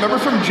 Remember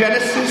from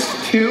Genesis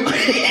 2? The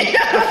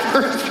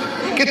first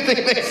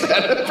thing they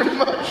said, pretty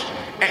much.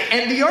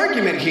 And the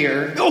argument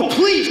here... Oh,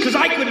 please, because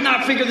I could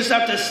not figure this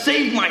out to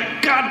save my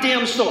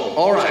goddamn soul.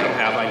 All right. I don't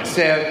have, I know.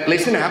 So,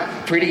 listen up.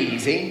 Pretty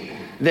easy.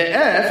 The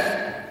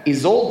Earth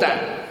is all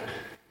done.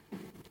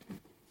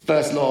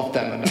 First law of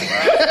thermodynamics.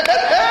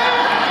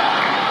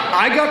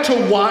 I got to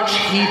watch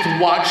Heath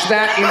watch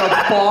that in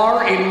a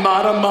bar in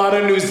Mata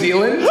Mata, New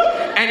Zealand,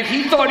 and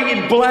he thought he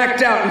had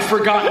blacked out and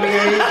forgotten me,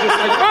 and he was just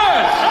like,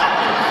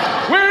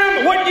 where am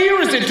I? What year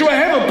is it? Do I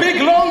have a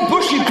big, long,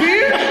 bushy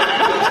beard?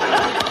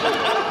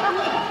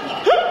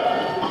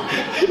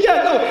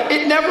 Yeah, no,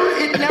 it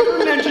never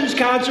mentions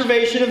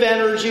conservation of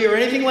energy or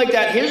anything like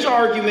that. His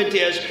argument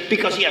is,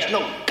 because he has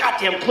no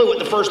goddamn clue what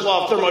the first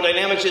law of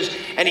thermodynamics is,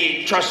 and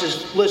he trusts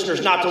his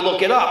listeners not to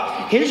look it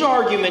up. His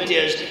argument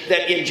is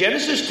that in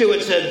Genesis 2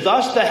 it said,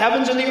 thus the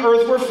heavens and the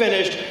earth were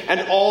finished,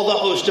 and all the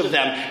host of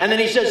them. And then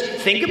he says,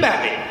 think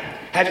about it.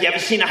 Have you ever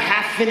seen a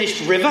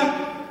half-finished river?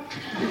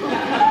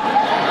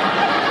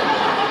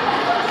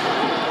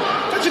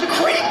 That's a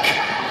creek.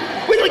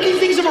 Wait, like he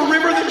thinks of a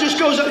river that just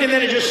goes up and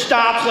then it just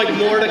stops, like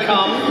more to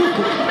come.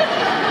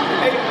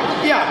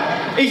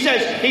 Yeah. He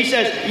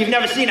says, you've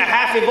never seen a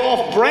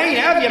half-evolved brain,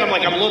 have you? And I'm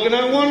like, I'm looking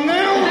at one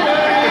now.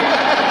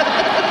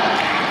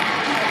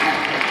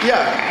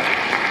 Yeah.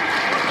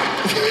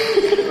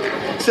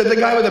 Said the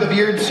guy with a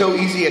beard so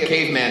easy a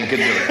caveman could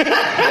do it.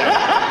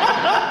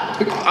 Yeah.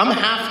 I'm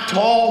half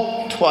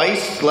tall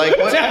twice. Like,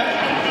 what?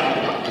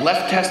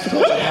 Left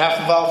testicles, a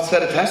half-evolved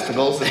set of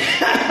testicles.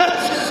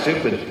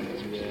 Stupid.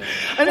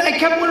 And I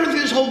kept wondering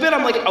through this whole bit,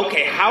 I'm like,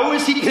 okay, how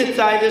is he going to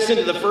tie this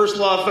into the first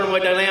law of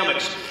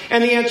thermodynamics?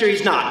 And the answer,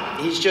 he's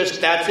not. He's just,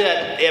 that's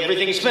it.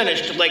 Everything's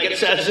finished, like it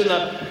says in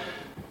the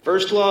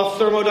first law of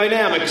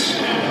thermodynamics.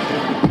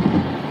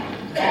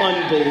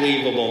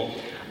 Unbelievable.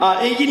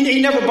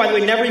 He never, by the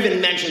way, never even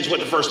mentions what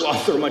the first law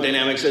of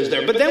thermodynamics is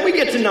there. But then we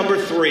get to number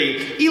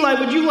 3. Eli,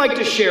 would you like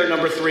to share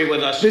number 3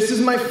 with us? This is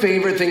my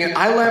favorite thing. And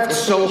I laughed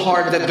so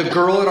hard that the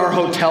girl at our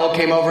hotel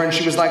came over and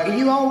she was like, are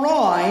you all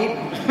right?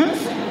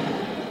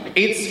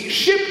 It's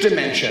ship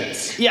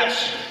dimensions.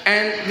 Yes.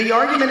 And the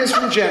argument is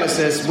from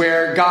Genesis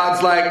where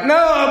God's like, no,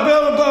 I'll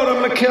build a boat, I'm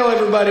going to kill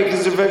everybody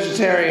because they're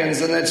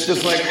vegetarians. And it's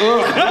just like,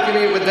 ugh, I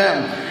can eat with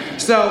them.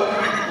 So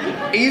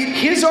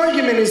his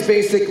argument is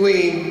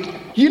basically,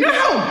 you know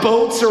how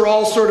boats are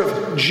all sort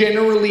of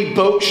generally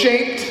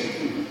boat-shaped?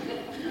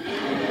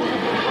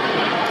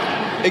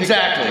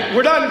 Exactly.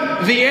 We're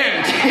done. The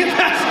end.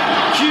 That's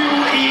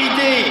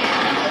QED.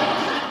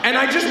 And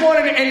I just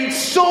wanted to, and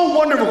it's so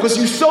wonderful because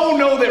you so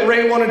know that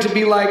Ray wanted to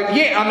be like,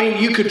 yeah, I mean,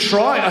 you could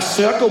try a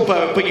circle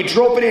boat, but you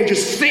drop it in, it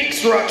just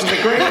sinks right to the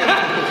ground.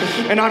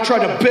 And I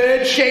tried a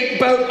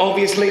bird-shaped boat,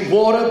 obviously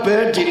water,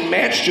 bird didn't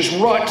match, just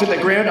right to the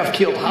ground. I've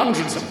killed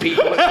hundreds of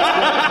people at this point.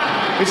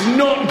 It's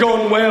not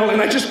gone well,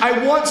 and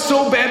I want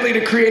so badly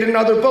to create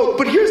another boat.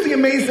 But here's the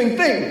amazing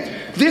thing.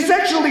 This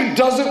actually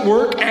doesn't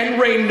work, and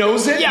Ray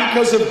knows it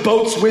because of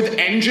boats with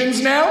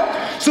engines now.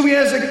 So he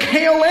has a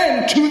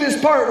KLN to this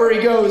part where he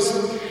goes,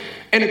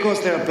 and of course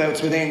there are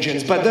boats with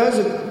engines, but those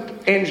are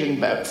engine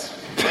boats.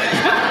 Right,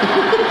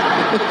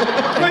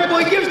 well,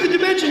 he gives the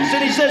dimensions,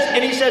 and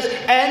he says,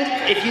 and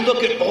if you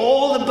look at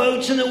all the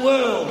boats in the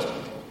world,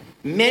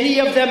 many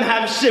of them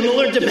have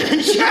similar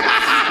dimensions.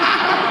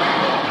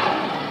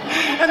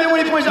 And then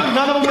when he points out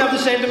none of them have the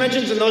same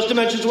dimensions and those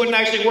dimensions wouldn't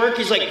actually work,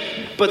 he's like,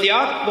 but the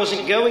ark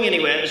wasn't going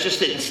anywhere. It was just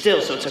sitting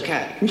still, so it's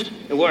okay.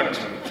 It worked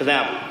for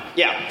them.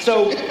 Yeah,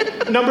 so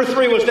number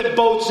 3 was that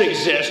boats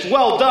exist.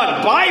 Well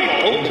done,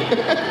 Bible.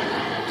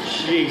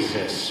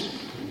 Jesus.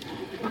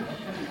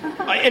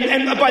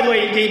 And by the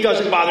way, he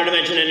doesn't bother to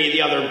mention any of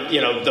the other,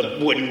 the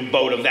wooden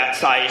boat of that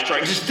size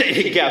trying to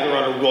stay together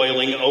on a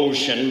roiling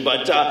ocean.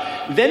 But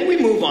then we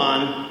move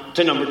on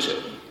to number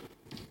 2.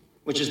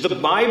 Which is the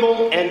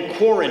Bible and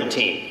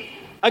quarantine.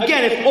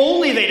 Again, if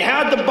only they'd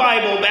had the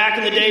Bible back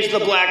in the days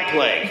of the Black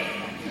Plague.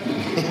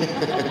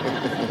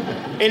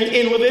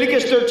 In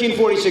Leviticus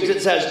 13:46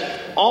 it says,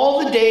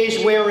 all the days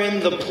wherein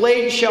the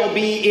plague shall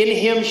be in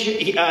him,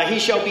 he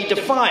shall be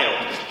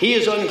defiled. He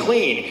is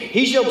unclean.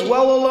 He shall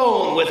dwell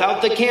alone.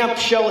 Without the camp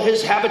shall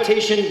his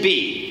habitation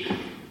be.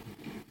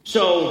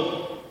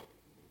 So,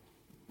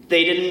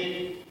 they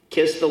didn't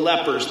kiss the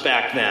lepers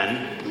back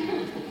then.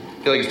 I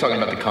feel like he's talking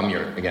about the cum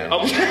year again.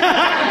 Oh.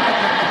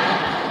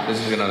 This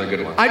is another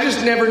good one. I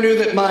just never knew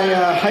that my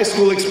high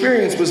school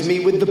experience was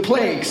me with the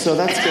plague, so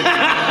that's good.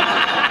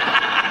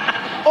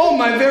 Oh,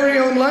 my very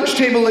own lunch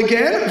table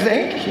again?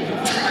 Thank you.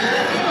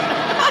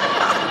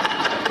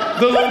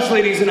 The lunch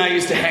ladies and I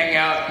used to hang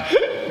out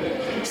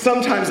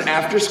sometimes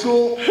after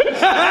school. So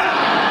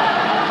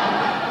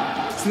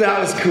that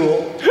was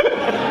cool.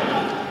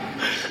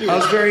 I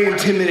was very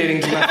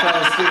intimidating to my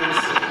fellow students.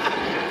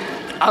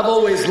 I've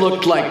always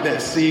looked like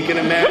this, so you can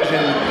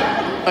imagine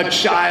a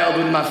child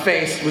with my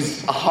face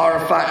was a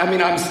horrifying. I mean,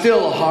 I'm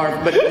still a horror,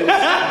 but it was...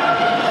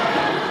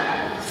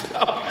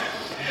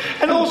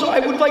 And also, I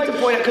would like to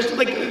point out, because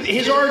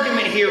his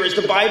argument here is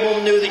the Bible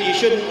knew that you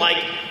shouldn't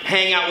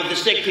hang out with the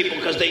sick people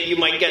because you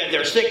might get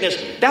their sickness.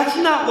 That's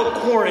not what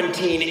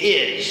quarantine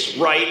is,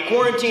 right?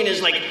 Quarantine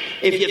is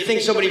if you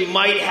think somebody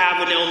might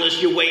have an illness,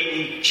 you wait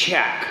and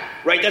check.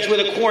 Right, that's where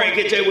the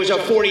quarantine. It was a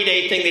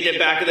 40-day thing they did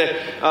back in the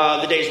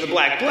days of the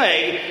Black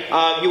Plague.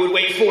 You would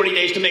wait 40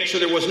 days to make sure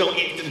there was no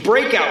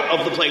breakout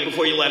of the plague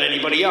before you let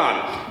anybody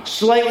on.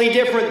 Slightly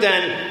different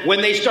than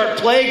when they start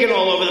plaguing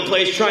all over the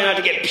place, trying not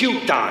to get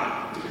puked on.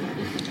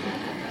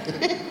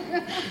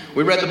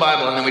 We read the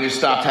Bible and then we just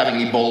stopped having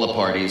Ebola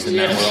parties, and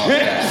now we're all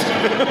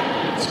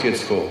set. It's good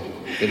school.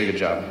 Did a good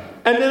job.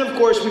 And then, of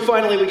course, we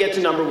get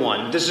to number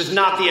 1. This is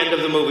not the end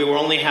of the movie. We're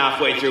only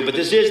halfway through, but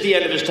this is the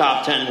end of his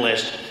top 10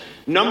 list.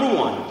 Number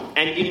 1,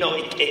 and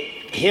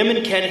him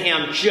and Ken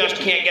Ham just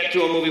can't get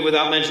through a movie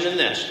without mentioning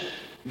this.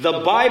 The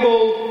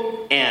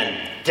Bible and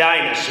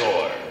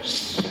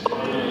dinosaurs.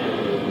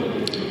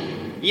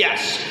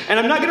 Yes, and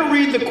I'm not going to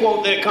read the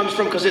quote that it comes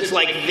from because it's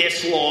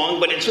this long,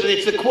 but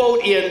it's the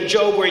quote in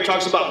Job where he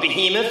talks about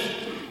Behemoth,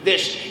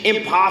 this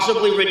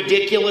impossibly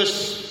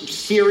ridiculous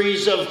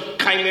series of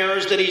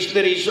chimeras that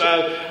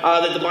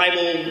the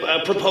Bible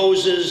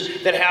proposes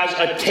that has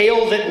a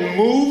tail that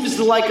moves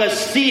like a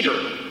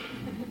cedar.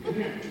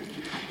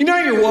 You know,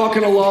 you're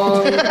walking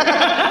along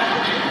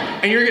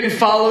and you're getting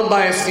followed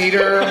by a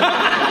cedar,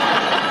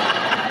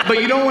 but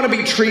you don't want to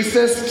be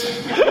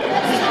treecist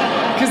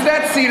because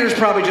that cedar's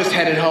probably just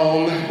headed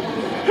home,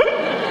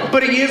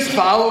 but he is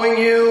following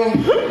you.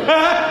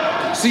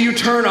 So you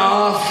turn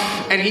off,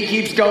 and he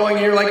keeps going,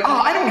 and you're like,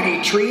 oh, I don't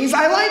hate trees.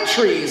 I like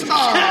trees.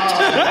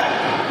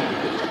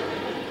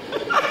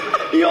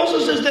 He also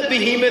says that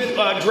Behemoth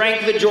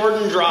drank the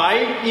Jordan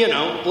dry,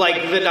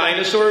 like the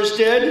dinosaurs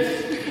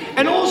did.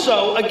 And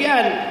also,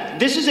 again,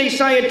 this is a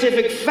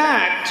scientific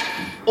fact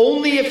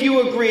only if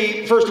you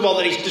agree, first of all,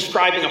 that he's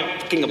describing a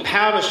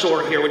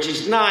apatosaur here, which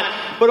he's not,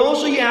 but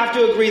also you have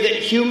to agree that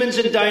humans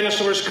and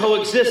dinosaurs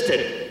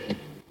coexisted.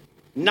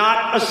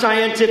 Not a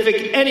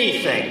scientific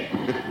anything.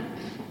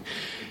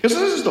 Because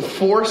this is the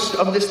force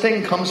of this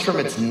thing comes from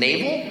its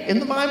navel in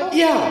the Bible?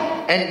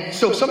 Yeah. And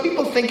so some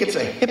people think it's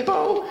a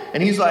hippo,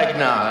 and he's like,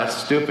 nah, that's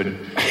stupid.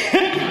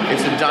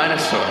 It's a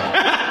dinosaur.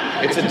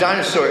 It's a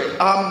dinosaur.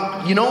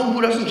 You know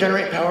who doesn't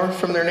generate power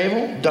from their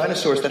navel?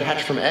 Dinosaurs that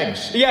hatch from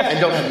eggs. Yes.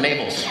 And don't have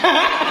navels.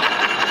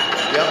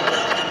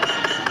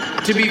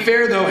 Yep. To be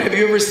fair, though, have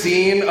you ever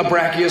seen a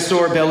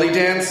brachiosaur belly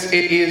dance?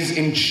 It is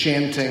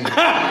enchanting.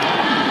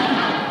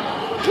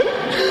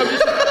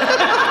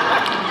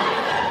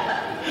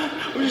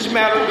 I'm just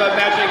imagining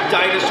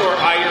dinosaur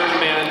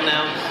Iron Man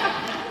now.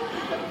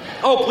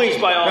 Oh,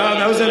 please, by all means.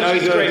 That was it.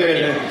 It's great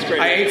video. It's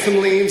great. I ate some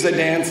leaves. I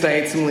danced. I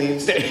ate some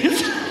leaves.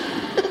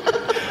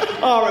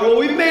 All right, well,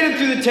 we've made it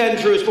through the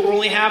 10 truths, but we're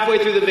only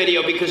halfway through the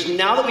video because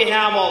now that we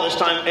have all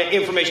this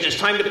information, it's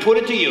time to put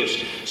it to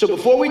use. So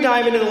before we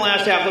dive into the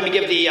last half, let me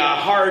give the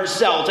hard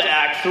sell to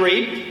Act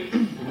 3.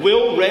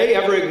 Will Ray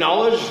ever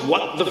acknowledge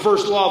what the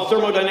first law of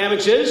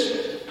thermodynamics is?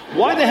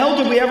 Why the hell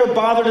did we ever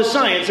bother to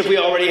science if we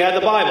already had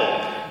the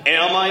Bible?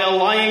 Am I a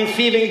lying,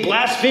 thieving,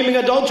 blaspheming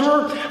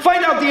adulterer?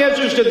 Find out the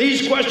answers to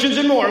these questions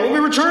and more when we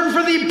return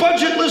for the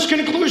budgetless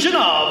conclusion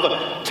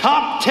of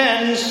Top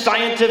 10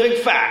 Scientific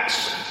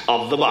Facts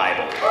of the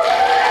Bible.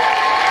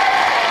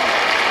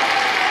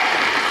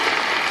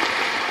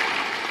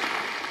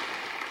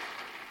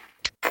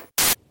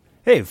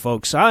 Hey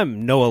folks,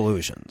 I'm No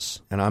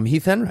Illusions. And I'm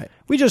Heath Enright.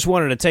 We just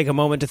wanted to take a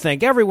moment to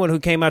thank everyone who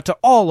came out to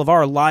all of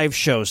our live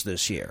shows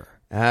this year.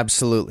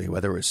 Absolutely.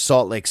 Whether it was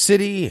Salt Lake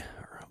City,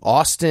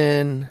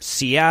 Austin,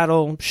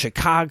 Seattle,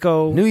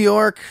 Chicago, New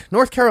York,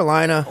 North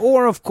Carolina,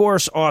 or of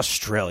course,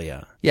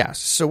 Australia. Yes,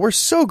 so we're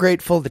so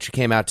grateful that you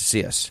came out to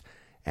see us.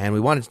 And we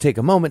wanted to take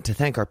a moment to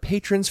thank our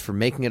patrons for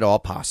making it all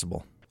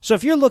possible. So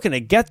if you're looking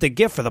to get the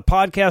gift for the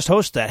podcast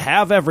hosts that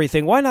have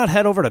everything, why not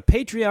head over to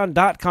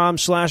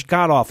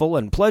patreon.com/godawful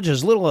and pledge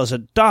as little as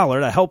 $1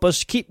 to help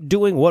us keep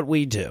doing what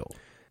we do.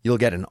 You'll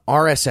get an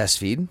RSS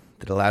feed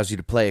that allows you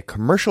to play a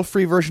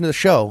commercial-free version of the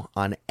show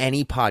on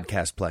any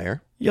podcast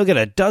player. You'll get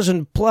a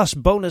dozen-plus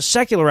bonus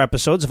secular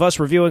episodes of us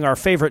reviewing our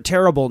favorite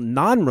terrible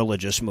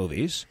non-religious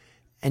movies.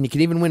 And you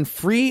can even win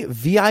free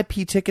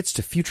VIP tickets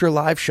to future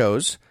live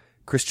shows,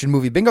 Christian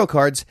movie bingo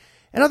cards,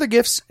 and other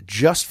gifts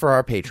just for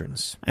our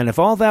patrons. And if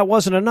all that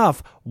wasn't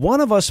enough,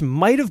 one of us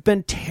might have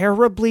been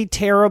terribly,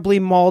 terribly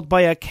mauled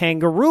by a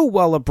kangaroo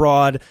while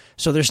abroad,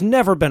 so there's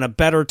never been a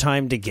better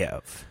time to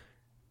give.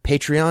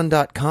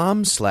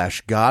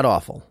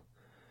 Patreon.com/godawful.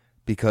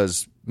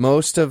 Because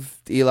most of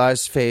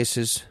Eli's face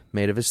is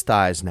made of his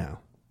thighs now.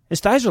 His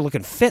thighs are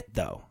looking fit,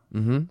 though.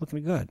 Mm-hmm.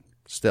 Looking good.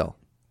 Still.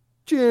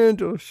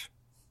 Gentos.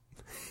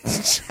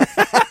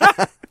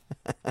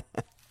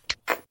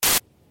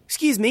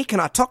 Excuse me, can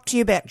I talk to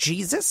you about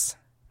Jesus?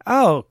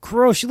 Oh,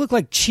 gross. You look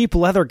like cheap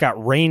leather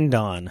got rained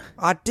on.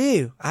 I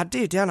do,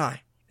 don't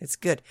I? It's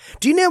good.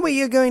 Do you know where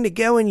you're going to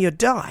go when you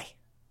die?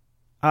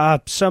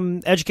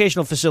 Some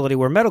educational facility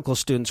where medical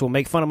students will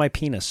make fun of my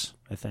penis,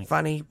 I think.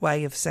 Funny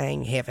way of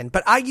saying heaven.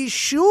 But are you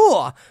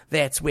sure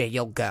that's where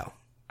you'll go?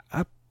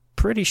 I'm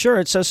pretty sure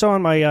it says so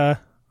on my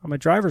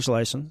driver's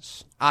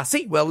license. I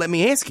see. Well, let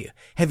me ask you.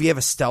 Have you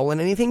ever stolen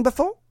anything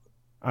before?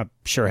 I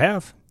sure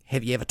have.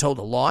 Have you ever told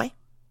a lie?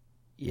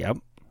 Yep.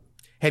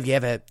 Have you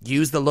ever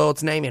used the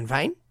Lord's name in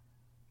vain?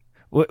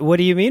 What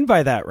do you mean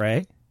by that,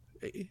 Ray?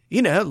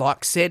 You know,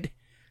 like said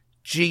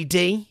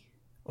GD.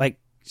 Like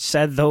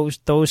said those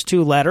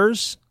two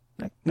letters?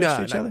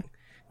 No.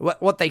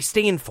 What they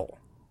stand for?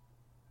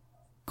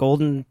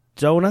 Golden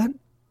donut?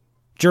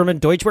 German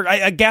Deutschberg?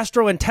 A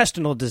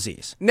gastrointestinal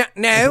disease.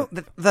 No,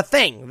 the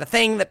thing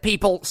that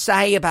people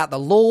say about the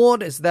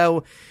Lord as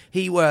though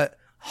he were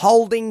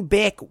holding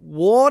back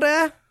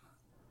water.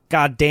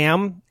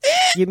 Goddamn,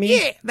 you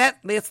mean? Yeah,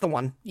 that's the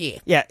one. Yeah.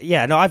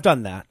 Yeah. No, I've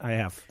done that. I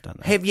have done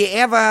that. Have you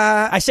ever?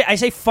 I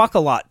say fuck a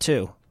lot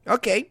too.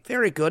 Okay,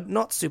 very good.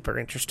 Not super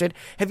interested.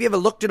 Have you ever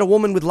looked at a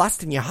woman with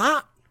lust in your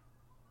heart?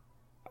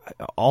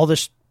 All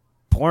this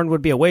porn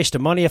would be a waste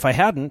of money if I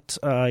hadn't.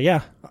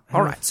 Yeah.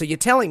 All right. So you're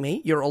telling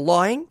me you're a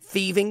lying,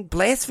 thieving,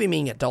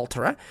 blaspheming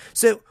adulterer.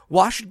 So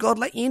why should God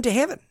let you into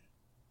heaven?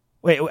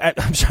 Wait,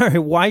 I'm sorry.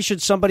 Why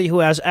should somebody who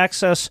has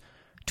access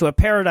to a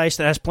paradise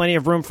that has plenty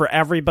of room for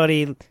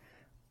everybody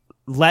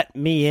let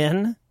me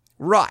in?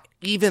 Right,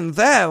 even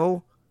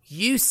though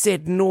you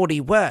said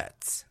naughty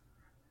words.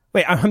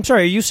 Wait, I'm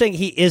sorry, are you saying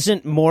he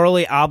isn't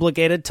morally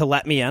obligated to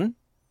let me in?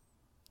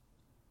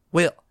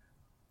 Well,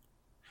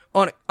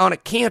 on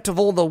account of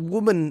all the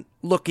woman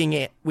looking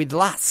at with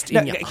lust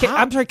in your heart.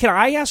 I'm sorry, can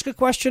I ask a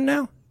question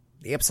now?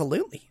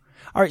 Absolutely.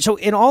 All right, so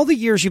in all the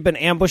years you've been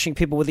ambushing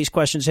people with these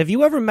questions, have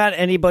you ever met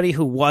anybody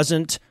who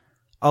wasn't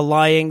a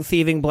lying,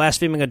 thieving,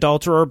 blaspheming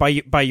adulterer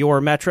by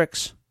your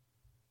metrics?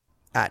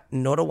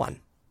 Not a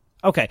one.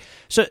 Okay,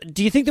 so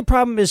do you think the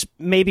problem is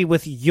maybe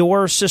with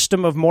your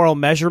system of moral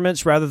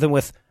measurements rather than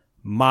with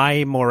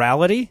my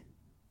morality?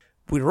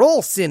 We're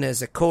all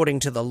sinners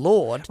according to the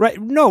Lord.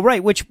 Right, no,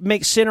 right, which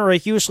makes sinner a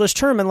useless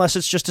term unless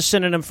it's just a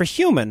synonym for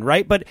human,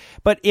 right? But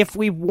if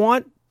we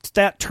want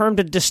that term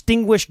to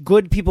distinguish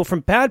good people from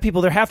bad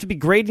people, there have to be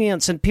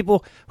gradients and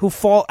people who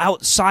fall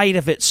outside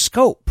of its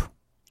scope.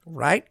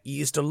 Right, you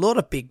used a lot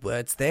of big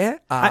words there.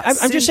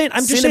 I'm just saying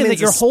that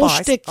your whole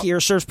shtick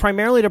here serves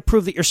primarily to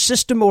prove that your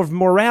system of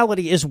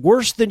morality is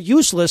worse than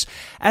useless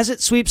as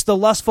it sweeps the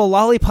lustful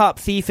lollipop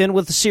thief in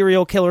with the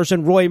serial killers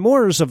and Roy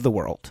Moores of the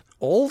world.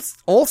 All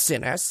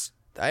sinners,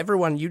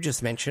 everyone you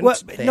just mentioned. Well,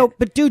 no,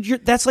 but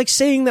dude, that's like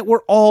saying that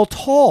we're all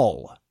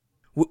tall.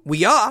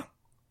 We are.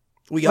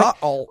 We are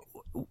all.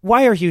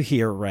 Why are you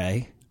here,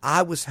 Ray?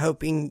 I was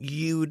hoping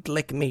you'd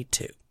lick me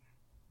too.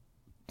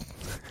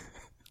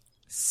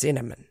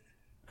 Cinnamon.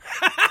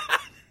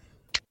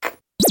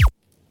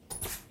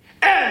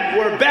 And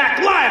we're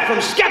back live from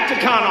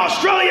Skepticon,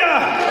 Australia.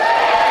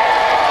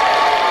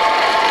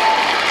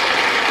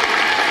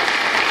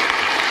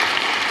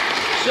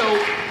 So,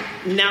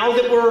 now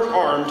that we're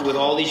armed with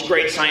all these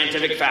great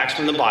scientific facts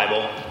from the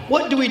Bible,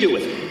 what do we do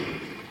with them?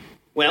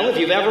 Well, if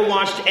you've ever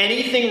watched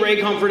anything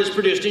Ray Comfort has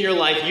produced in your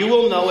life, you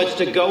will know it's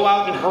to go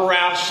out and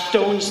harass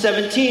stoned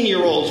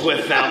 17-year-olds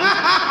with them.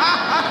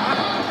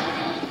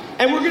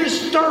 And we're going to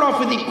start off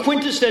with the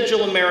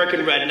quintessential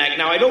American redneck.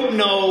 Now, I don't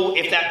know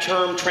if that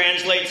term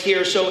translates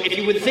here, so if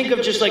you would think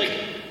of just like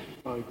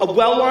a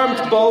well-armed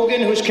bogan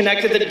who's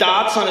connected the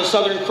dots on his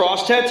Southern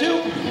Cross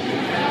tattoo,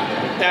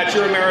 that's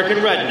your American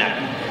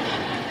redneck.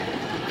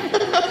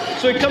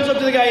 So he comes up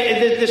to this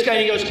guy,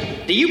 and he goes,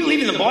 "Do you believe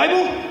in the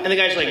Bible?" And the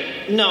guy's like,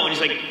 "No." And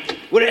he's like,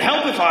 "Would it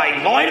help if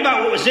I lied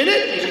about what was in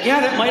it?" And he's like,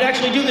 "Yeah, that might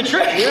actually do the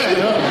trick."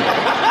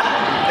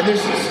 Yeah, and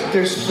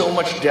there's so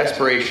much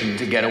desperation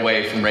to get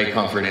away from Ray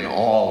Comfort in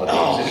all of these.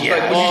 Oh, it's yeah.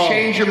 like, would you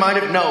change your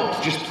mind? No,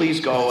 just please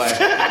go away.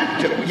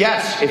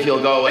 Yes, if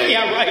you'll go away.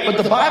 Yeah, right. But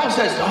the Bible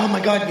says, "Oh my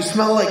God, you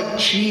smell like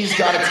cheese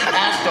got its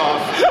cast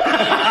off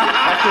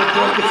after it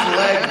broke its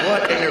leg."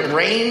 What? And it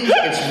rains?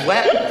 It's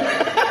wet?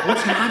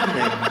 What's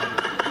happening?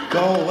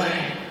 Go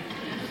away.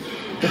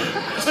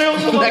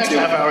 The next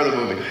half hour of the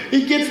movie.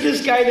 He gets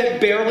this guy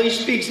that barely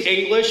speaks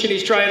English, and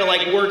he's trying to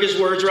like work his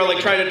words around, like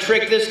trying to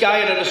trick this guy.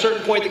 And at a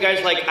certain point, the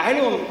guy's like,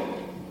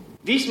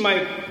 "This is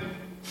my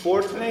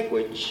fourth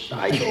language.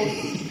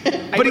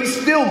 But he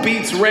still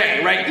beats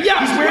Ray, right?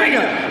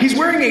 Yeah, he's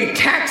wearing a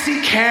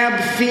taxi cab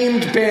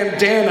themed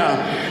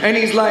bandana, and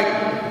he's like,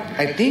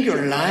 "I think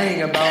you're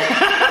lying about."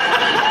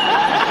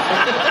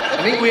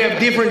 I think we have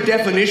different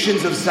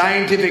definitions of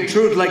scientific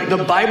truth. Like, the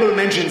Bible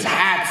mentions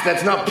hats.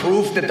 That's not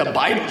proof that the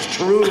Bible's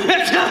true.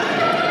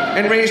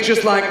 And Ray's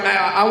just like,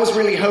 I was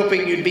really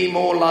hoping you'd be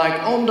more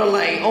like,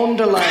 underlay.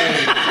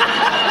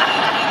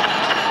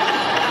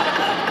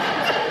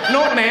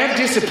 Not mad,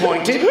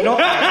 disappointed. Not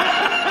mad.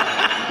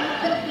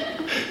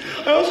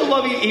 I also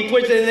love he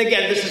points, and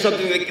again, this is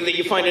something that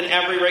you find in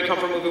every Ray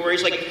Comfort movie where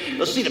he's like,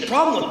 "Well, see, the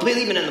problem with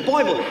believing in the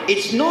Bible,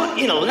 it's not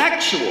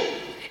intellectual.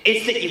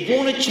 It's that you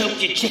want to choke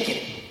your chicken.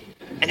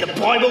 And the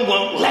Bible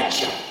won't let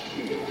you.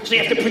 So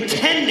you have to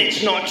pretend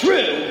it's not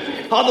true.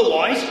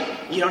 Otherwise,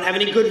 you don't have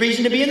any good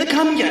reason to be in the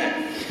cum yet."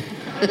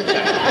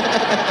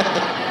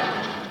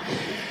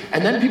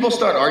 And then people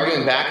start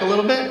arguing back a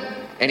little bit,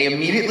 and he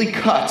immediately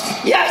cuts.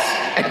 Yes!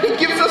 And he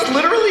gives us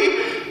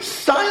literally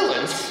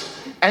silence,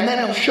 and then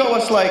he'll show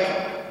us,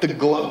 like, the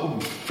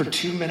globe for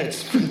 2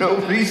 minutes for no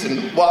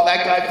reason while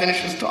that guy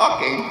finishes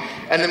talking,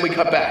 and then we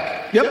cut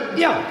back. Yep.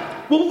 Yeah.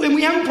 Well, and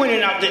we haven't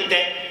pointed out that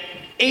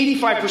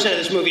 85% of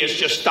this movie is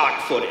just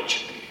stock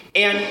footage.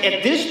 And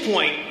at this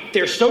point,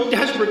 they're so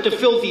desperate to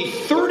fill the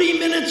 30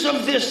 minutes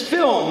of this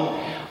film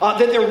that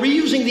they're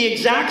reusing the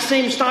exact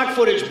same stock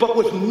footage, but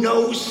with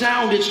no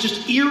sound. It's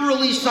just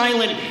eerily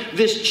silent,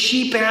 this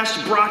cheap-ass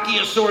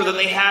brachiosaur that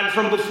they had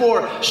from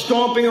before,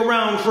 stomping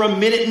around for 1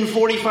 minute and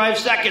 45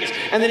 seconds.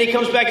 And then he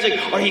comes back, he's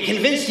like, "Are you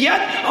convinced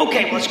yet?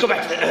 Okay, well, let's go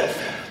back to the Earth."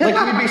 Like,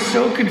 we'd be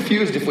so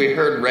confused if we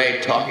heard Ray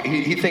talk.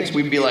 He thinks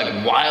we'd be,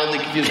 like, wildly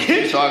confused if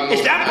he's talking.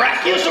 Is that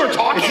brachiosaur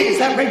talking? Is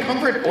that Ray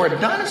Comfort or a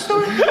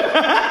dinosaur?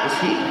 Is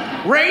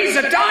he? Ray's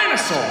a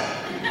dinosaur.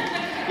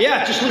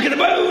 Yeah, just look at the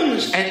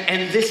bones.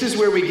 And this is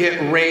where we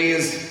get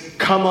Ray's,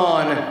 "Come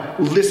on,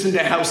 listen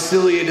to how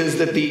silly it is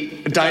that the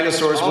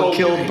dinosaurs were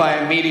killed by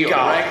a meteor,"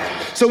 right?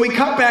 So we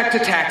cut back to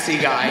Taxi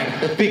Guy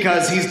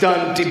because he's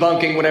done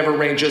debunking whatever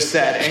Ray just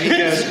said. And he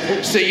goes,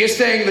 "So you're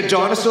saying the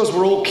dinosaurs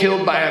were all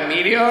killed by a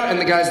meteor?" And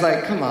the guy's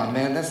like, "Come on,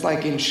 man, that's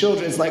like in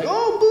children's, like,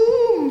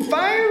 oh, boom,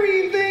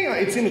 fiery thing."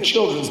 It's in a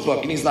children's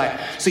book. And he's like,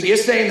 "So you're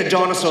saying the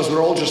dinosaurs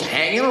were all just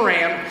hanging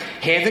around,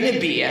 having a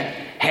beer,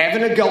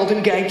 having a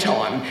Golden Gay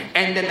time,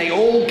 and then they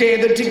all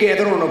gathered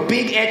together on a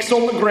big X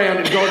on the ground,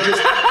 and God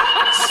just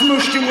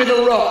smooshed him with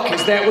a rock.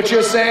 Is that what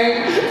you're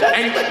saying?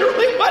 That's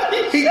literally what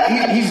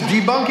he's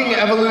debunking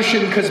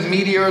evolution because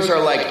meteors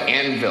are like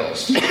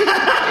anvils in his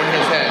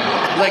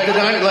head. Like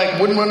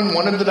wouldn't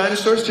one of the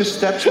dinosaurs just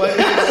step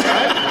slightly to the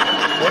side?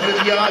 What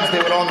are the odds they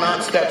would all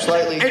not step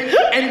slightly?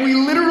 And we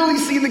literally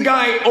see the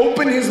guy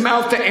open his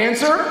mouth to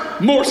answer.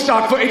 More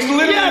stock footage. It's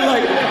literally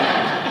like,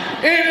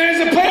 and there's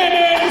a pen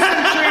and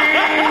some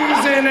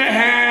trees and a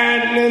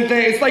hat and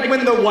things. It's like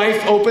when the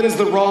wife opens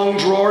the wrong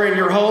drawer in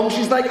your home.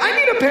 She's like, I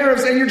need a pair of,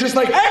 and you're just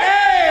like,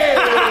 hey!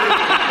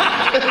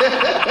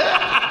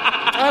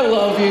 I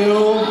love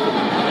you.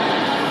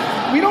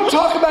 We don't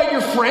talk about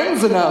your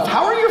friends enough.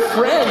 How are your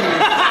friends?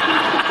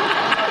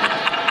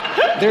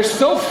 They're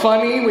so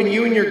funny when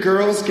you and your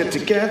girls get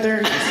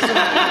together.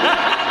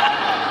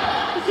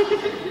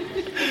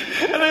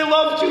 And I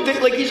love too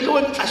that like he's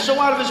going so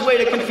out of his way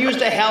to confuse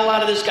the hell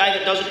out of this guy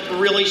that doesn't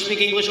really speak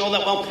English all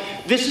that well.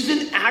 This is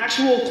an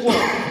actual quote.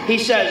 He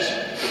says,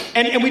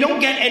 and we don't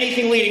get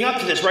anything leading up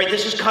to this, right?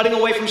 This is cutting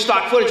away from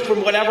stock footage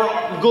from whatever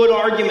good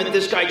argument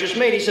this guy just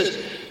made. He says,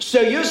 so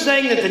you're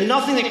saying that the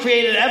nothing that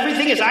created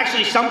everything is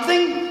actually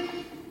something?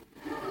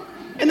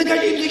 And the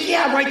guy,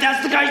 yeah, right,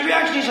 that's the guy's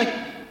reaction. He's like,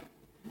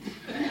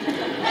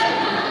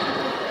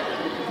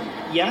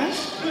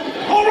 yes?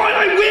 All right,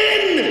 I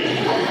win!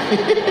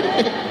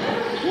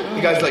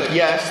 The guy's like,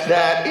 yes,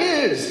 that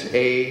is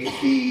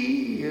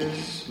atheism.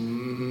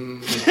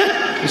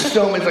 He's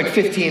so it's like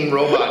 15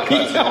 robot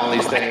cuts and all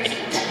these things.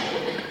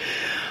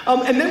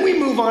 And then we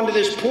move on to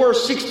this poor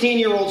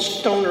 16-year-old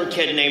stoner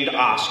kid named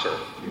Oscar.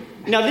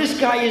 Now, this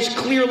guy is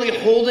clearly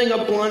holding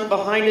a blunt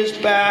behind his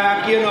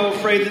back,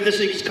 afraid that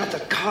he's got the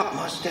cop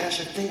mustache,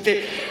 I think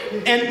that,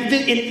 and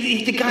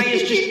the guy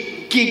is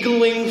just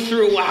giggling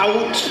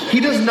throughout. He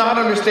does not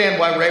understand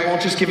why Ray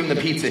won't just give him the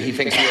pizza he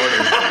thinks he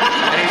ordered.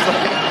 And he's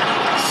like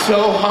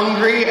so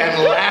hungry and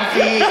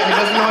laughy, and he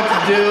doesn't know what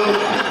to do.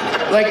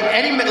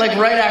 Like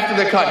right after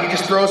the cut, he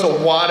just throws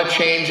a wad of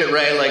change at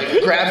Ray,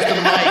 grabs the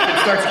mic and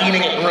starts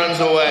eating it and runs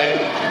away,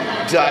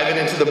 diving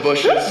into the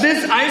bushes.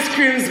 This ice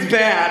cream's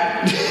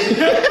bad.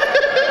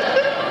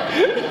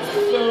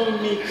 So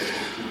neat.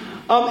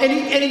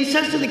 And he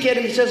says to the kid,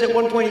 he says at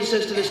one point, he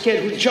says to this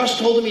kid who just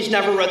told him he's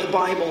never read the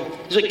Bible,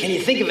 he's like, can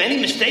you think of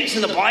any mistakes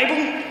in the Bible?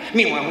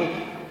 Meanwhile,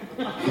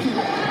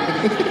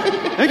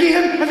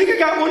 again, I think I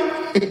got one.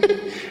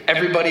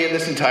 Everybody in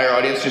this entire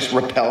audience just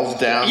rappels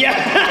down. Yeah.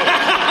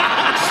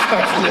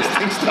 Starts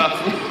listing stuff.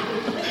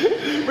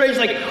 Ray's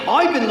like,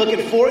 I've been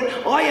looking for it.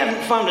 I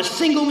haven't found a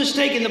single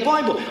mistake in the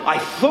Bible. I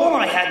thought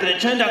I had, but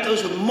it turned out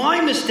those were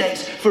my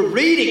mistakes for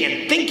reading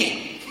and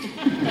thinking.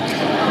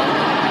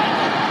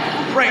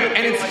 Right,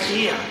 and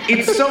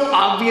it's so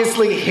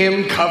obviously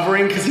him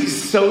covering because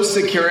he's so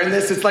secure in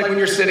this. It's like when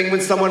you're sitting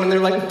with someone and they're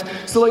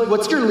like, so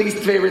what's your least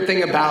favorite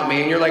thing about me?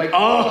 And you're like,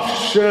 oh,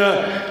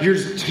 sure, you're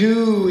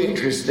too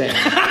interesting.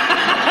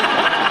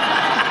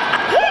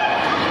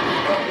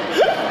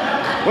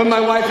 When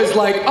my wife is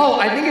like, oh,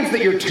 I think it's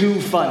that you're too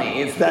funny.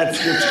 You're too...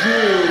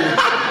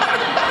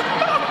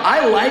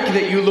 I like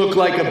that you look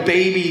like a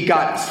baby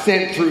got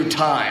sent through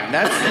time.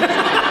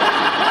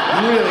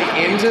 I'm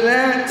really into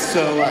that,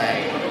 so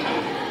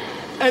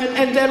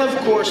And then, of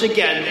course,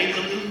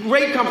 again,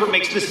 Ray Comfort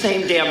makes the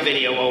same damn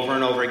video over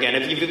and over again.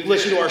 If you've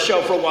listened to our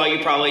show for a while, you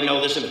probably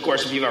know this. And, of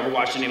course, if you've ever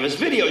watched any of his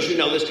videos, you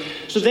know this.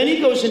 So then he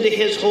goes into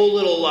his whole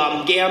little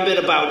gambit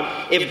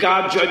about if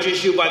God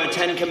judges you by the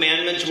 10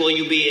 Commandments, will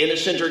you be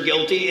innocent or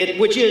guilty?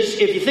 Which is,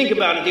 if you think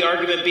about it, the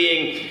argument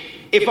being,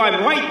 if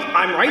I'm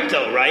right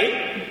though,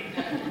 right?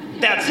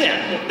 That's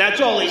it.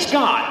 That's all he's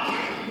got.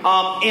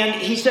 And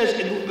he says,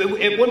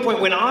 at one point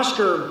when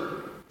Oscar...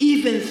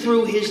 even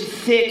through his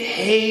thick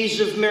haze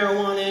of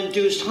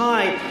marijuana-induced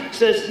high,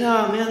 says,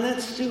 no, man,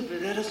 that's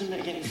stupid. That doesn't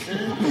make any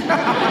sense.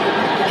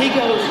 He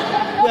goes,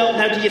 well,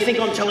 now, do you think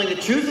I'm telling the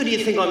truth or do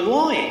you think I'm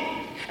lying?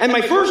 And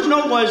my first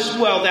note was,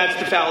 well, that's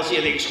the fallacy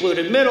of the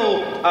excluded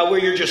middle, where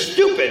you're just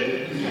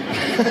stupid.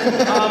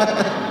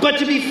 But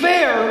to be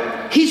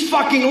fair, he's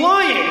fucking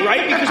lying,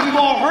 right? Because we've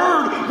all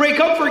heard Ray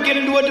Comfort get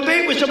into a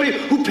debate with somebody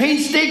who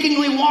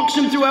painstakingly walks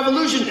him through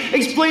evolution,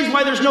 explains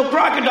why there's no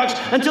crocoducks,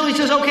 until he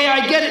says, okay,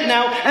 I get it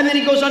now, and then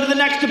he goes on to the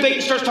next debate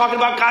and starts talking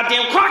about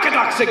goddamn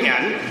crocoducks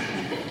again.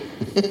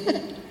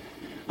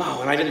 Oh,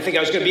 and I didn't think I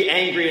was going to be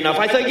angry enough.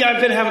 I thought, I've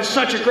been having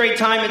such a great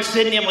time in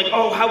Sydney. I'm like,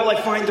 oh, how will I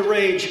find the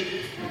rage?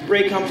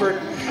 Ray Comfort.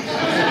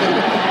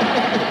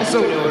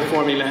 So do it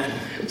for me, man.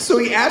 So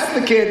he asked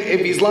the kid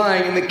if he's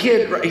lying, and the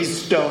kid,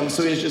 he's stoned,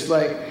 so he's just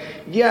like,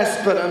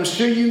 yes, but I'm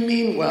sure you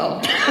mean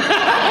well.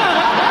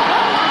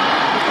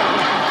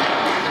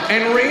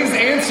 And Ray's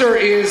answer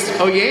is,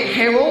 oh yeah,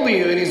 how old are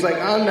you? And he's like,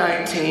 I'm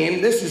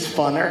 19, this is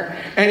funner.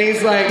 And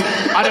he's like,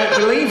 I don't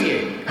believe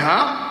you.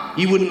 Huh?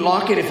 You wouldn't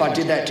like it if I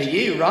did that to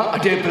you, right? I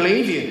don't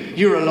believe you.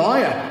 You're a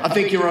liar. I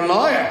think you're a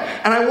liar.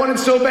 And I wanted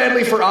so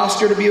badly for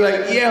Oscar to be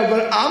like, yeah,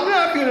 but I'm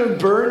not going to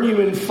burn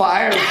you in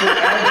fire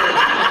forever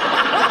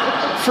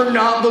for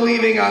not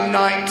believing I'm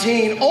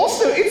 19.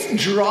 Also, it's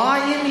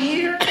dry in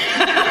here.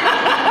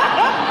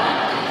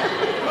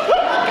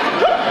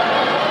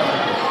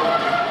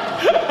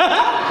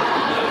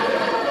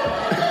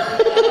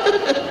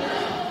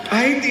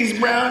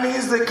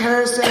 brownies that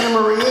Cara Santa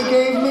Maria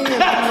gave me.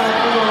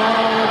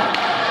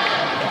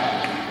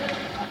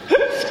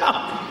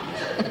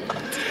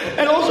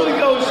 And And also he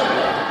goes,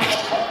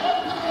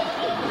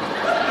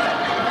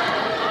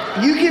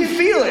 you can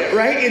feel it,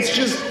 right? It's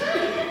just,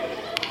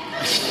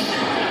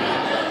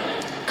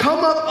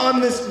 come up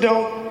on this,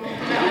 don't.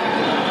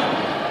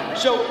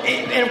 So,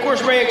 and of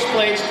course Ray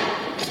explains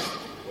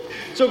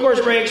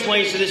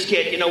to this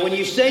kid, when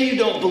you say you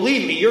don't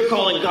believe me, you're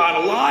calling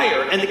God a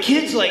liar. And the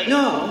kid's like,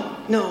 no,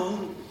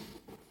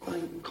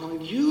 I'm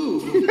calling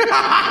you.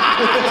 I'm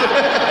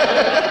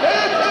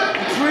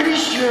pretty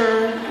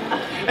sure.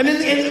 And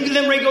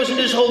then Ray goes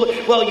into this whole,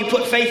 well, you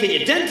put faith in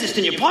your dentist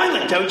and your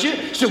pilot, don't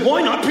you? So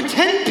why not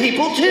pretend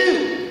people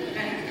too?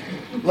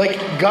 Like,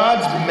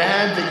 God's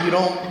mad that you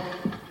don't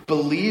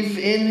believe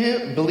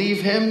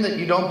him that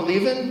you don't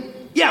believe in?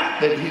 Yeah.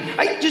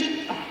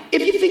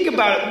 If you think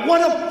about it,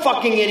 what a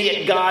fucking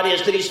idiot God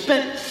is that he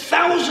spent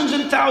thousands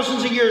and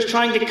thousands of years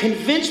trying to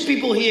convince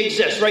people he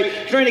exists, right?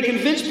 Trying to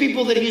convince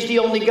people that he's the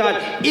only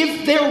God.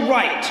 If they're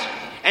right,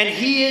 and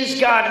he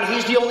is God, and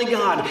he's the only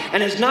God,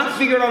 and has not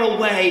figured out a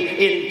way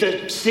in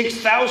the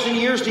 6,000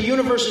 years the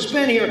universe has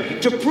been here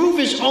to prove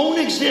his own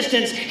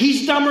existence,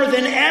 he's dumber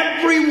than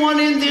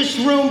everyone in this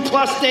room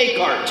plus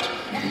Descartes.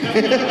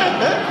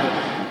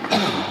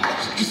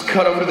 Just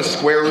cut over to the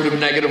square root of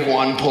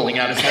 -1, pulling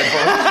out his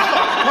headphones.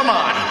 Come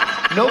on.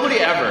 Nobody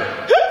ever.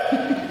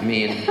 I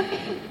mean,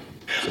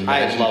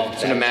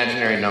 it's an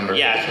imaginary number.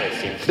 Yeah, that's what it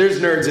seems. There's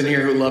nerds in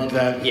here who loved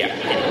that. Yeah.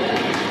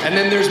 And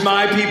then there's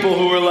my people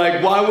who are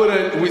like, why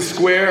would we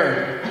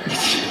square?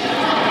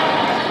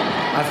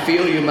 I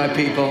feel you, my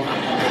people.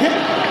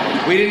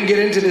 We didn't get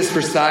into this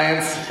for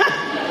science.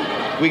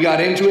 We got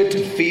into it to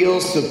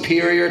feel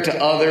superior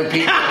to other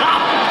people.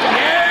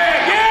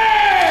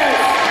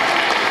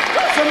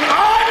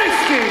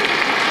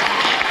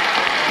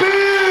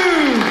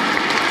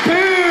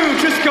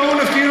 Going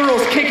to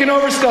funerals, kicking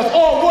over stuff.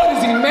 Oh, what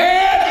is he,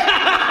 mad?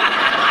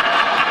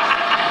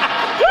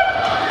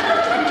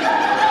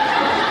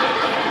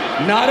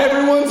 Not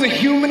everyone's a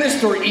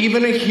humanist or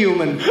even a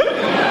human.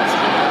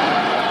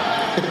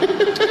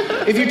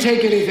 If you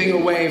take anything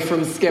away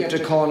from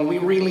Skepticon, we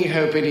really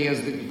hope it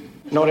is that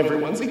not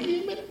everyone's a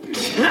human.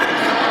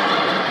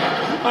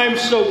 I'm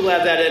so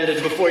glad that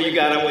ended before you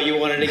got out what you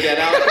wanted to get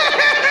out.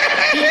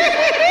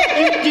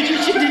 Did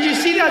you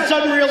see that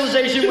sudden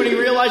realization when he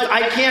realized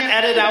I can't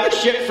edit out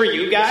shit for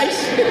you guys?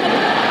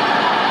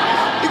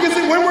 Because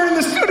when we're in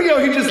the studio,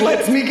 he just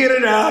lets me get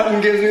it out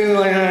and gives me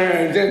like, all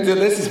right,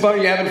 this is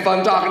fun. You having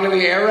fun talking to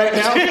the air right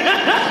now?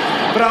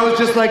 But I was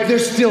just like, they're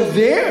still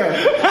there.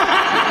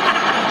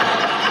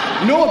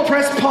 No,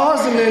 press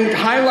pause and then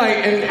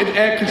highlight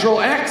and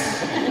Control X.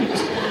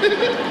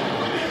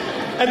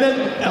 And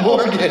then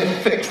Morgan,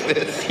 fix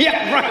this.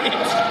 Yeah, right.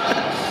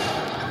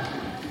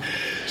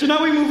 So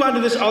now we move on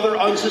to this other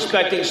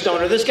unsuspecting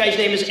stoner. This guy's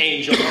name is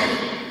Angel.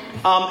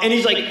 And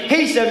he's like,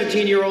 hey,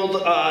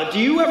 17-year-old, do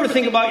you ever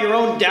think about your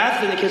own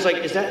death? And the kid's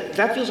like,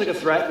 that feels like a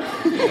threat?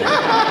 I'm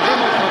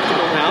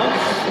uncomfortable now.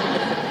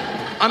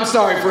 I'm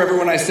sorry for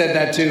everyone I said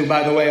that to,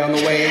 by the way, on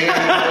the way in.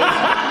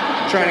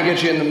 I was trying to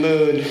get you in the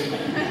mood.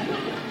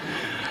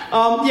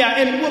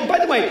 And by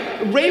the way,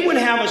 Ray would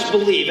have us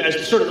believe,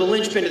 as sort of the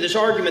linchpin to this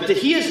argument, that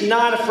he is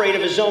not afraid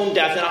of his own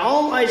death. And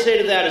all I say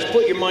to that is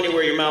put your money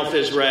where your mouth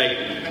is,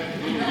 Ray.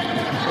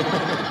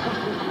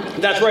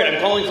 That's right, I'm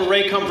calling for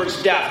Ray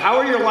Comfort's death. How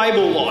are your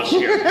libel laws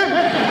here?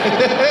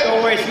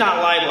 Don't worry, it's not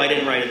libel, I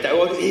didn't write it that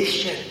way. Oh,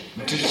 shit.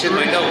 Just in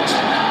my notes.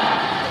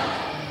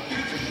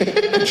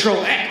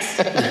 Control X.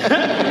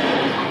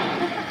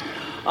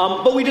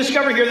 But we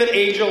discover here that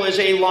Angel is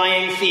a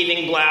lying,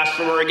 thieving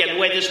blasphemer. Again, the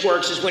way this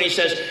works is when he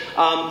says,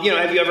 have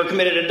you ever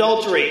committed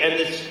adultery? And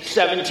this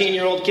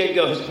 17-year-old kid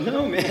goes,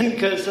 no, man,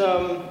 because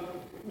I'm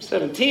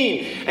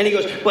 17. And he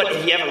goes, but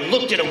have you ever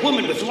looked at a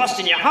woman with lust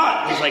in your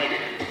heart? And he's like,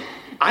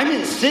 I'm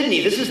in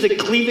Sydney. This is the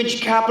cleavage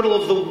capital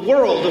of the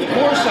world. Of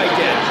course I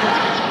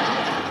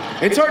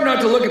did. It's hard not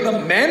to look at the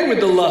men with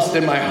the lust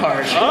in my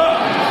heart.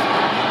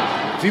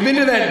 Have you been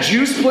to that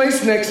juice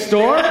place next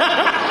door?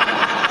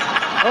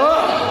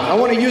 I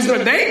want to use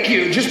them. Thank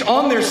you. Just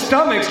on their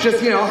stomachs.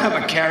 Just, I'll have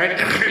a carrot.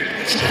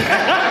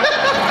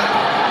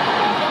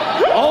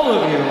 All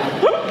of you.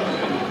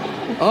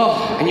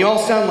 Oh, and you all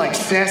sound like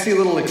sassy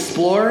little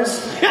explorers.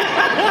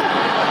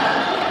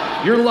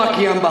 You're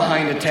lucky I'm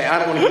behind a I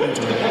don't want to get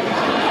into it.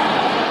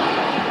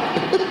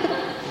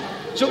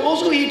 So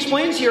also he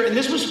explains here, and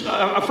this was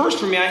a first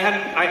for me,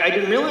 I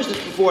didn't realize this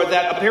before,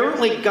 that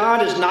apparently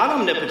God is not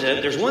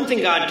omnipotent. There's one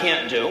thing God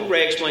can't do.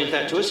 Ray explains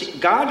that to us.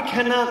 God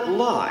cannot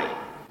lie.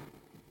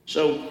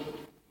 So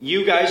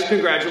you guys,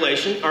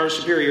 congratulations, are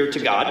superior to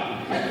God.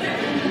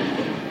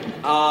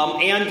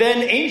 And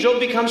then Angel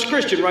becomes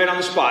Christian right on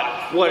the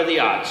spot. What are the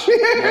odds?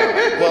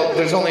 Well,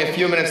 there's only a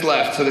few minutes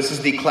left, so this is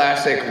the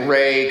classic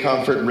Ray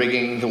Comfort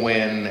rigging the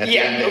win at the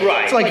end.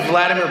 Right. It's like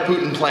Vladimir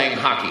Putin playing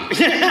hockey. It's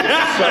so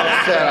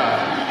set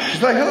up.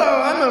 She's like,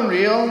 hello, I'm a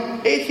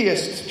real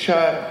atheist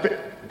child.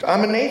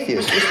 I'm an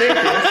atheist. Just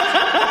atheist.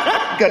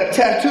 Got a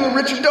tattoo of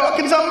Richard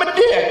Dawkins on my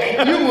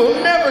dick. You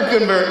will never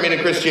convert me to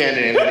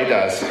Christianity, and then he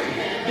does.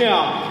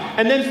 Yeah.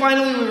 And then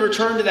finally we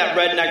return to that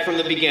redneck from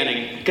the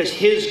beginning, because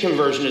his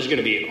conversion is going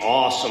to be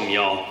awesome,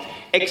 y'all.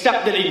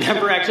 Except that he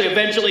never actually,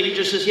 eventually he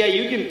just says, yeah,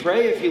 you can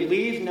pray if you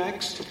leave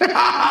next. But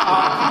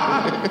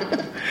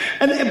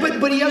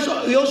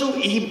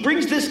he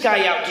brings this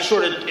guy out to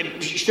sort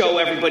of show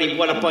everybody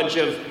what a bunch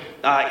of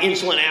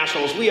insolent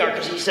assholes we are,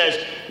 because he says,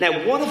 now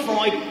what if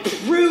I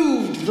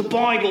proved the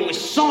Bible with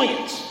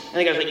science? And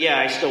the guy's like, yeah,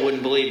 I still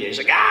wouldn't believe you. He's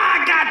like,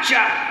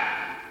 gotcha!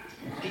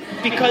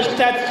 Because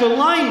that's the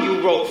line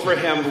you wrote for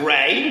him,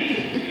 Ray.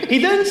 He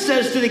then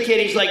says to the kid,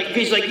 he's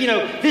like, you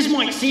know, this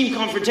might seem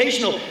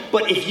confrontational,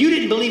 but if you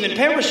didn't believe in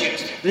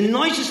parachutes, the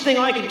nicest thing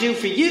I could do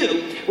for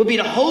you would be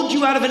to hold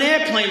you out of an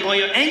airplane by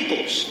your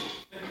ankles.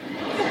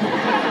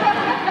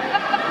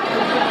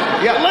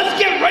 Yeah, let's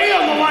get Ray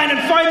on the line and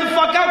find the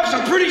fuck out,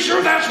 because I'm pretty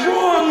sure that's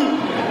wrong.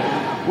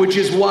 Which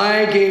is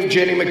why I gave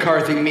Jenny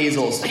McCarthy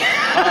measles.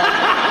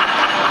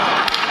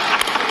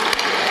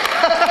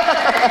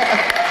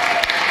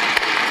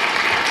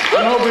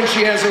 I'm hoping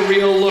she has a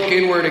real look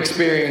inward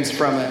experience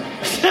from it.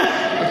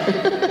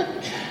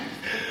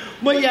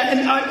 But yeah,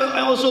 and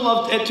I also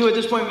love, too, at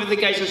this point, when the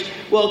guy says,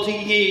 well,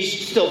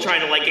 he's still trying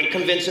to,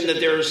 convince him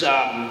that there's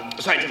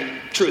scientific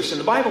truths in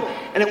the Bible.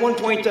 And at one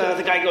point,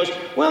 the guy goes,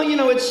 well, you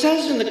know, it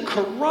says in the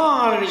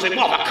Quran. And he's like,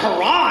 well, the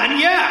Quran?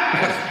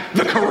 Yeah.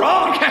 The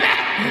Quran?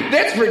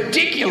 That's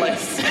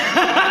ridiculous.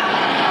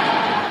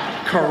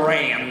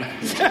 Quran.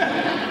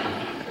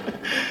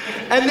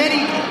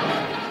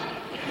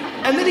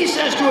 And then he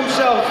says to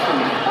himself...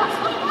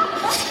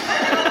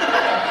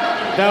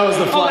 That was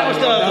the flying,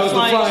 that was the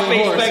flying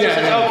space horse.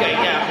 Yeah. Okay,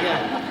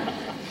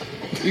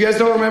 yeah. You guys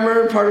don't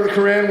remember part of the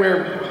Quran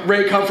where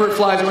Ray Comfort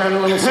flies around in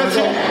a little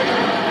circle?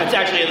 That's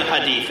actually in the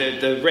Hadith.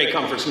 The Ray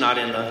Comfort's not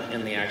in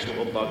the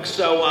actual book.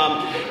 So,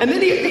 and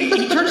then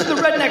he turns to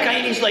the redneck guy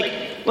and he's like,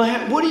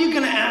 well, what are you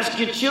going to ask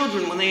your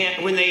children when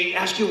they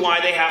ask you why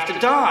they have to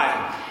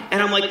die?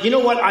 And I'm like, you know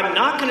what I'm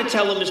not going to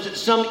tell them is that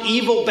some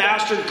evil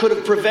bastard could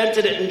have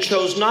prevented it and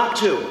chose not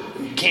to.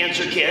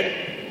 Cancer kid.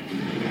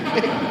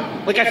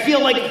 I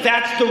feel like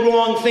that's the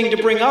wrong thing to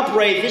bring up,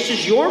 Ray. This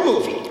is your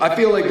movie. I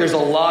feel like there's a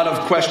lot of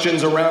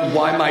questions around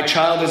why my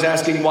child is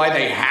asking why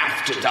they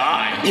have to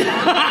die.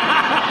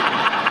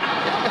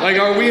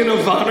 Are we in a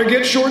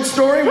Vonnegut short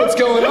story? What's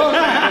going on?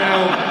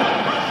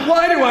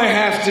 Why do I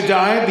have to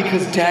die?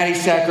 Because Daddy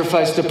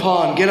sacrificed a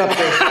pawn. Get up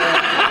there,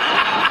 son.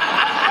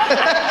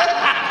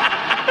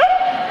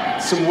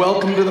 Some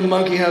welcome to the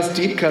Monkey House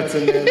deep cuts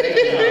in there.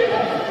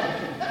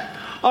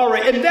 All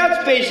right, and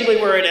that's basically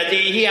where it ends.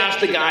 He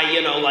asked the guy,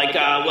 can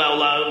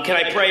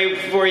I pray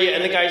for you?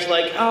 And the guy's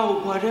like,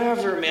 oh,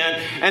 whatever, man.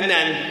 And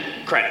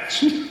then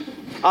credits.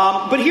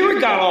 But here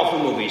at God Awful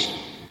Movies,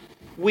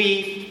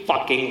 we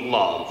fucking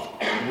love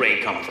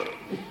Ray Comfort.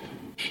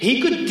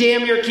 He could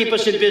damn near keep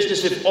us in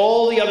business if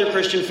all the other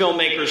Christian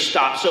filmmakers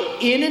stopped. So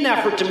in an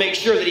effort to make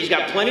sure that he's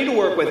got plenty to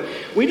work with,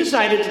 we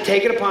decided to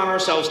take it upon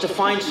ourselves to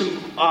find some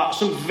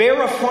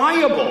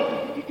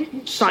verifiable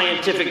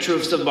scientific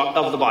truths of the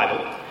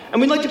Bible. And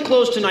we'd like to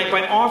close tonight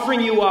by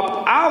offering you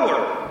up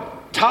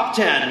our top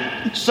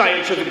 10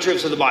 scientific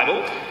truths of the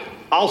Bible.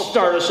 I'll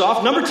start us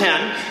off. Number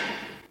 10.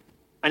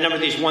 I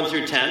numbered these 1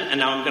 through 10, and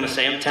now I'm going to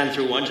say them 10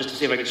 through 1 just to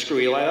see if I can screw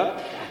Eli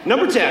up.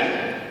 Number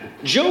 10.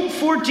 Job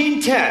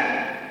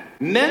 14:10.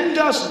 Men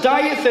dust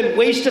dieth and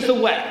wasteth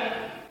away.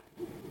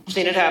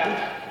 Seen it happen?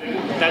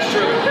 That's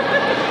true.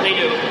 They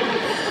do.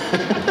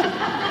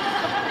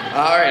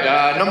 All right,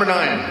 number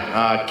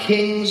 9.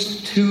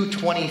 Kings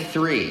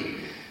 2:23.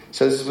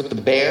 So this is with the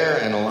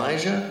bear and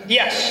Elijah?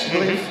 Yes. I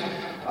believe.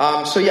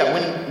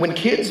 When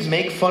kids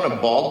make fun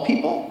of bald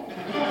people,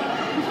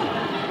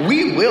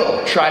 we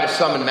will try to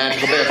summon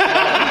magical bears.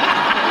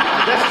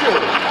 That's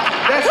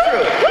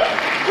true.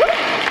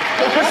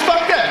 Because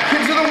fuck them.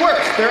 Kids are the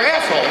worst. They're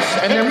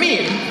assholes, and they're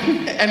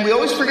mean. And we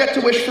always forget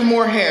to wish for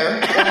more hair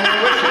or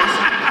more wishes.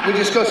 We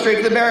just go straight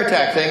to the bear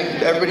attack thing.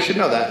 Everybody should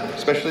know that,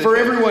 especially... For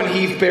everyone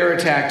Heath bear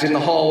attacked in the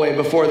hallway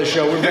before the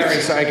show, we're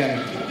very sorry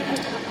again.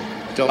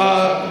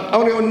 I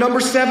want to go number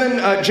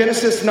 7,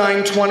 Genesis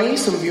 9:20.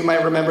 Some of you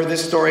might remember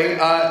this story.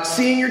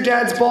 Seeing your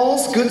dad's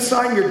balls, good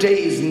sign your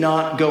day is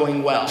not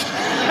going well.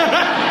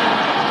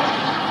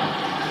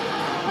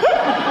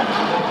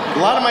 A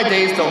lot of my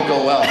days don't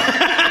go well.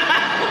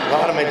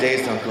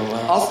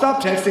 I'll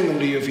stop texting them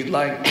to you if you'd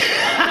like.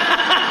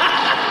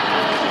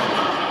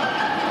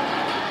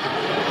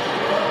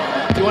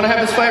 Do you want to have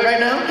this fight right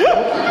now?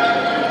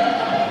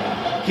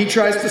 He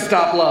tries to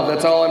stop love.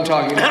 That's all I'm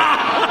talking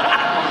about.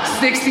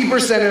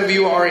 60% of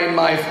you are on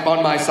my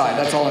side.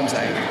 That's all I'm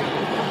saying.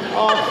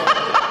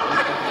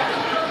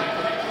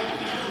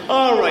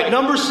 All right,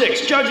 number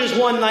 6, Judges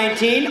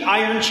 1:19.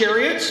 Iron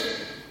chariots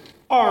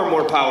are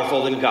more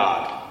powerful than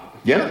God.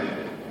 Yeah.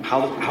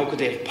 How could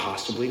they have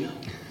possibly known?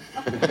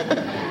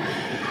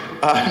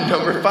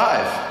 Number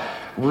 5,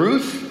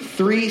 Ruth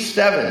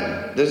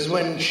 3-7. This is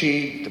when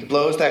she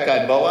blows that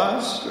guy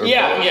Boaz?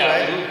 Yeah.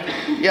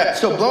 Right? Yeah,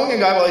 so blowing a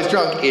guy while he's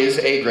drunk is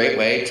a great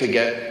way to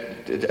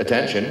get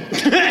attention.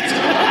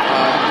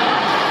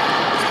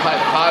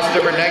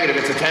 Positive or negative,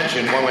 it's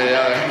attention, one way or the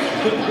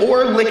other.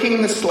 Or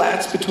licking the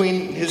slats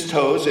between his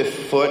toes,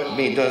 if foot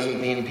doesn't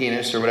mean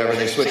penis or whatever,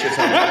 they switch it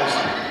sometimes.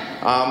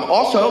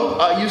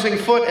 Also, using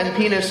foot and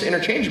penis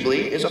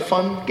interchangeably is a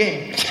fun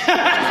game.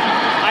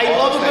 I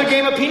love a good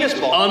game of penis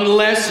ball.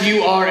 Unless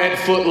you are at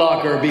Foot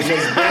Locker, because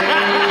they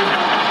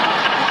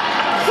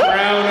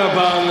frown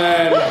upon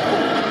that.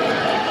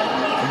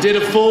 Did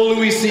a full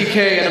Louis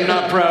C.K. and I'm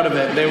not proud of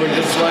it. They were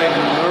just like,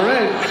 all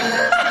right.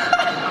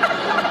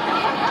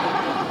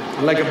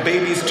 Like a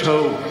baby's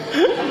toe.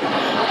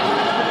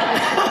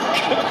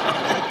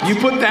 You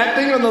put that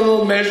thing on the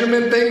little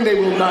measurement thing,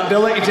 they'll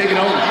let you take it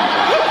home.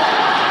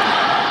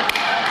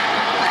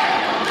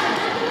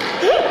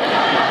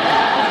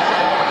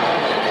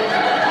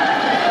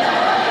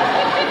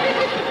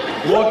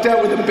 Walked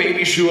out with a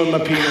baby shoe on my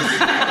penis.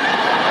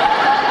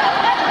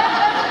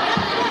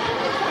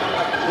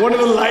 One of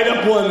the light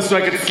up ones so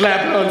I could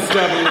slap it on,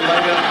 slap it and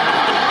light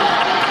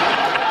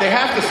up. They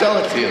have to sell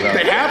it to you, though.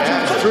 They have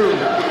to, it's true.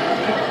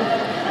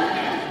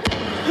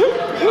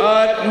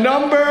 What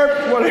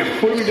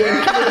are we doing?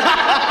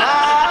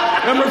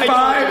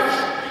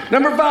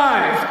 Number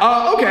five.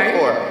 Okay.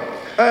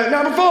 4.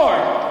 Number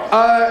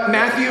 4.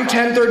 Matthew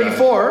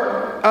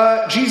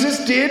 10:34.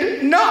 Jesus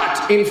did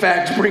not, in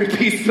fact, bring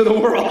peace to the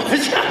world.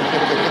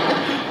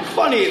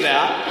 Funny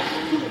that.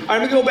 I'm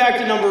going to go back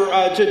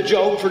to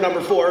Job for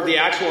number 4, the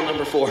actual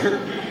number 4.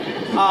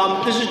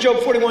 This is Job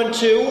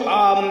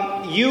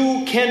 41:2.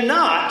 You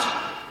cannot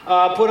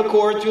put a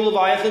cord through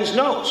Leviathan's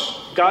nose.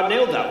 God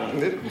nailed that one.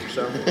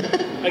 So,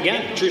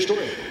 again, true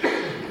story.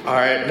 All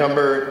right,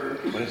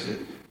 what is it?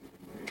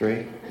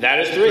 3? That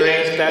is 3.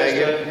 That's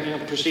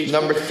the proceeds.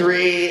 Number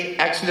 3,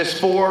 Exodus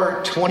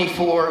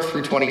 4:24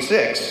 through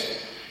 26.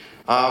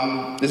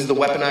 This is the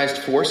weaponized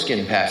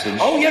foreskin passage.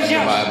 Oh, yes. The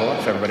Bible,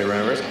 if everybody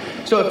remembers.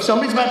 So if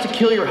somebody's about to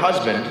kill your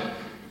husband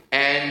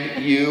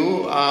and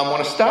you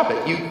want to stop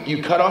it,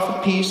 you cut off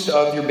a piece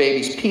of your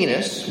baby's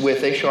penis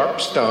with a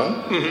sharp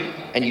stone,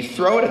 and you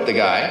throw it at the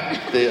guy,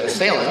 the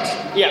assailant.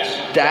 Yes.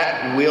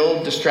 That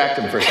will distract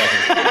him for a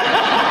second.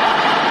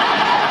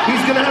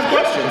 He's going to have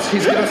questions.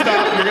 He's going to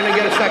stop. You're going to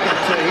get a second.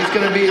 He's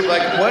going to be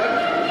like, what?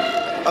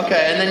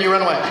 Okay, and then you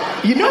run away.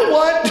 You know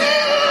what?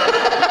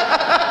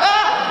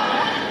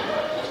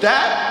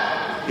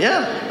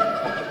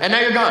 And now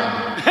you're gone.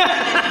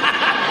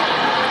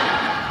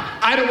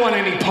 I don't want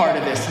any part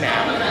of this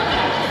now.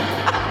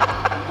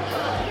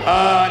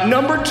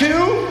 Number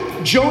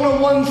 2, Jonah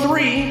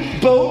 1:3.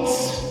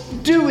 Boats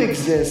do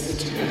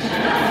exist.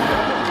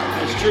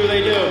 It's true,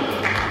 they do.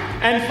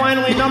 And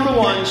finally, number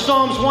 1,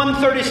 Psalms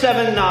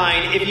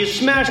 137:9. If you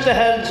smash the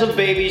heads of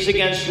babies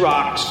against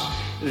rocks,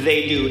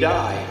 they do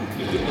die.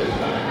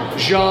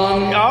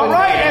 John. All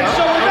right, and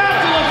so with that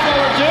to look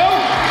forward to,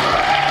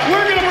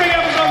 we're going to bring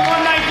episode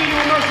 119 to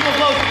a merciful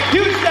close.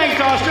 Huge thanks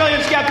to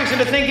Australian Skeptics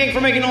Into Thinking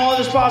for making all of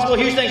this possible.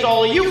 Huge thanks to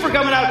all of you for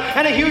coming out.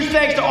 And a huge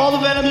thanks to all the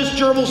venomous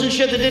gerbils and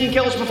shit that didn't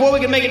kill us before we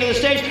could make it to the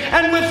stage.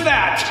 And with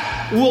that,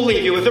 we'll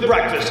leave you with the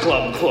Breakfast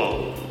Club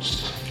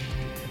close.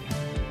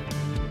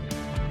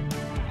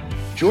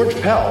 George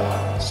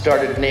Pell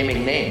started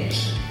naming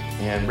names,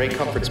 and Ray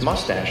Comfort's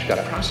mustache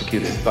got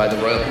prosecuted by the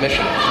Royal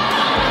Commission.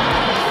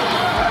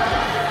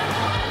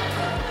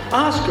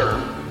 Oscar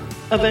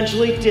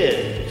eventually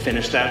did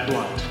finish that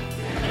blunt.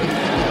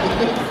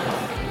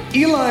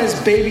 Eli's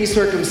baby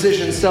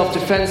circumcision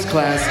self-defense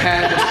class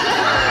had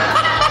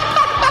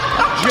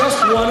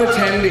just one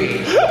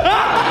attendee.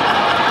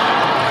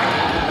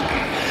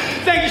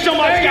 Thank you so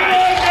much,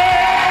 guys.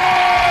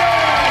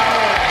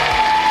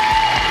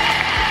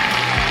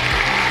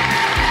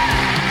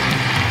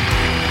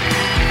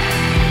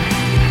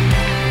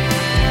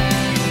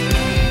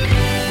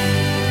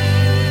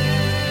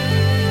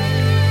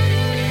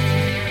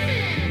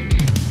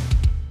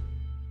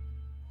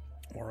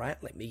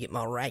 Let me get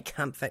my Ray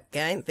Comfort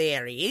going.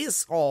 There he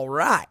is. All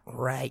right,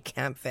 Ray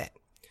Comfort.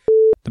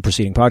 The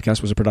preceding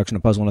podcast was a production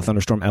of Puzzle and a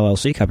Thunderstorm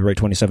LLC, copyright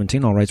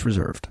 2017, all rights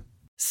reserved.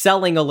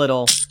 Selling a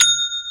little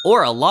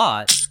or a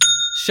lot,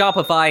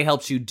 Shopify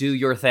helps you do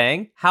your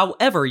thing,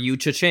 however you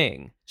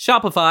cha-ching.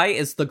 Shopify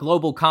is the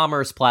global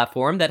commerce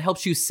platform that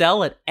helps you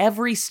sell at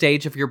every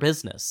stage of your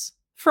business.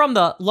 From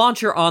the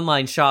launch your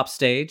online shop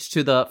stage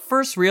to the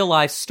first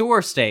real-life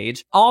store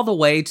stage, all the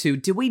way to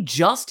do we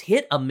just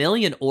hit 1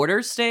 million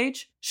orders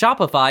stage,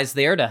 Shopify's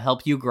there to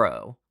help you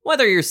grow.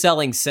 Whether you're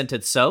selling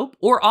scented soap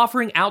or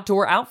offering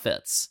outdoor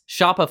outfits,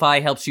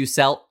 Shopify helps you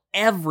sell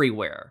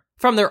everywhere.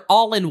 From their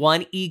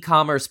all-in-one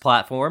e-commerce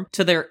platform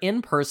to their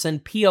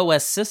in-person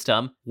POS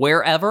system,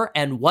 wherever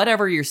and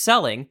whatever you're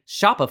selling,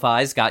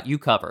 Shopify's got you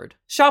covered.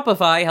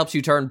 Shopify helps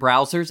you turn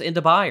browsers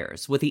into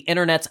buyers with the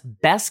internet's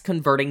best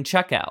converting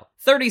checkout,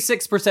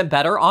 36%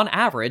 better on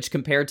average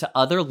compared to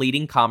other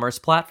leading commerce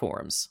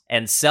platforms.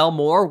 And sell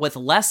more with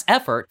less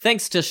effort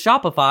thanks to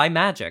Shopify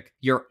Magic,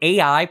 your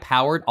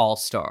AI-powered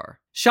all-star.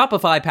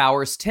 Shopify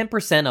powers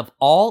 10% of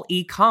all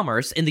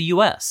e-commerce in the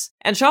US,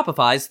 and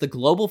Shopify's the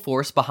global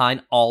force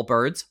behind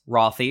Allbirds,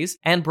 Rothy's,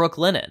 and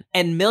Brooklinen,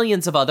 and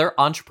millions of other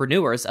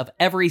entrepreneurs of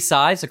every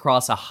size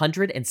across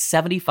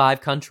 175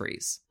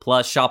 countries.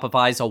 Plus,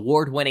 Shopify's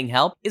award-winning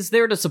help is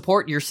there to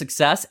support your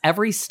success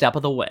every step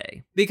of the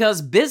way.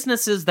 Because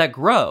businesses that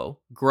grow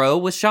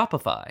with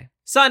Shopify.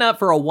 Sign up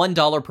for a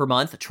 $1 per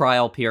month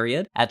trial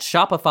period at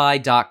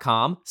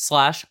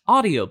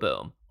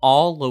shopify.com/audioboom,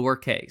 all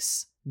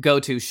lowercase.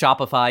 Go to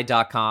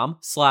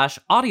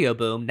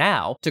shopify.com/audioboom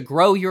now to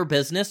grow your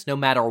business no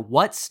matter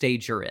what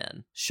stage you're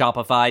in.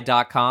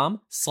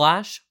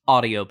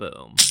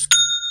 Shopify.com/audioboom.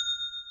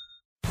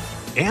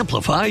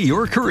 Amplify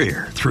your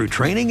career through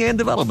training and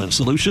development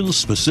solutions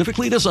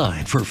specifically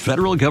designed for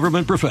federal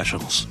government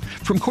professionals.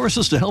 From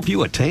courses to help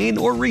you attain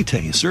or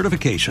retain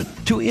certification,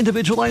 to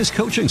individualized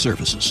coaching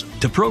services,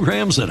 to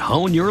programs that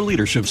hone your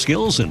leadership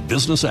skills and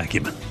business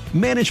acumen,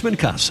 Management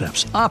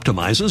Concepts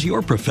optimizes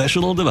your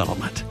professional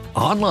development.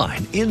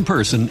 Online, in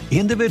person,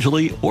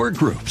 individually, or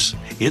groups,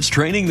 it's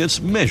training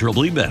that's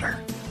measurably better.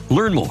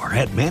 Learn more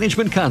at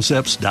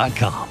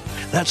managementconcepts.com.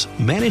 That's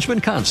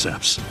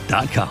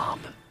managementconcepts.com.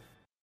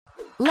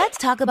 Let's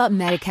talk about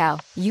Medi-Cal.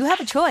 You have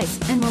a choice,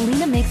 and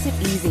Molina makes it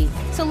easy.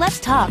 So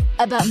let's talk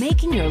about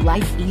making your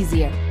life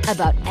easier,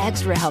 about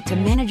extra help to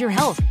manage your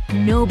health.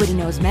 Nobody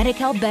knows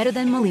Medi-Cal better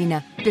than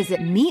Molina. Visit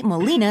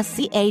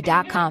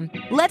meetmolinaca.com.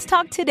 Let's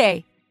talk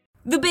today.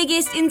 The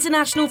biggest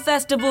international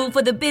festival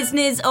for the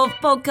business of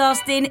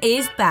podcasting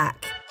is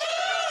back.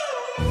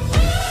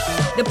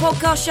 The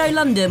Podcast Show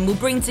London will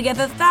bring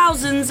together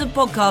thousands of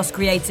podcast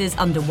creators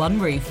under one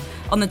roof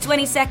on the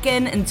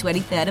 22nd and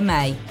 23rd of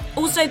May.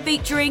 Also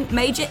featuring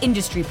major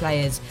industry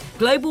players,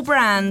 global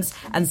brands,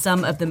 and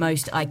some of the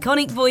most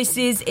iconic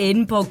voices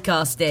in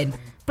podcasting.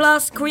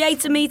 Plus,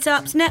 creator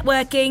meetups,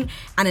 networking,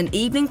 and an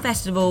evening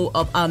festival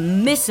of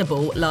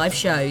unmissable live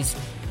shows.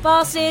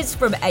 Passes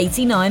from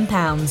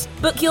 £89.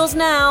 Book yours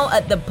now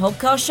at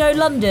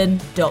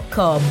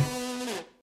thepodcastshowlondon.com.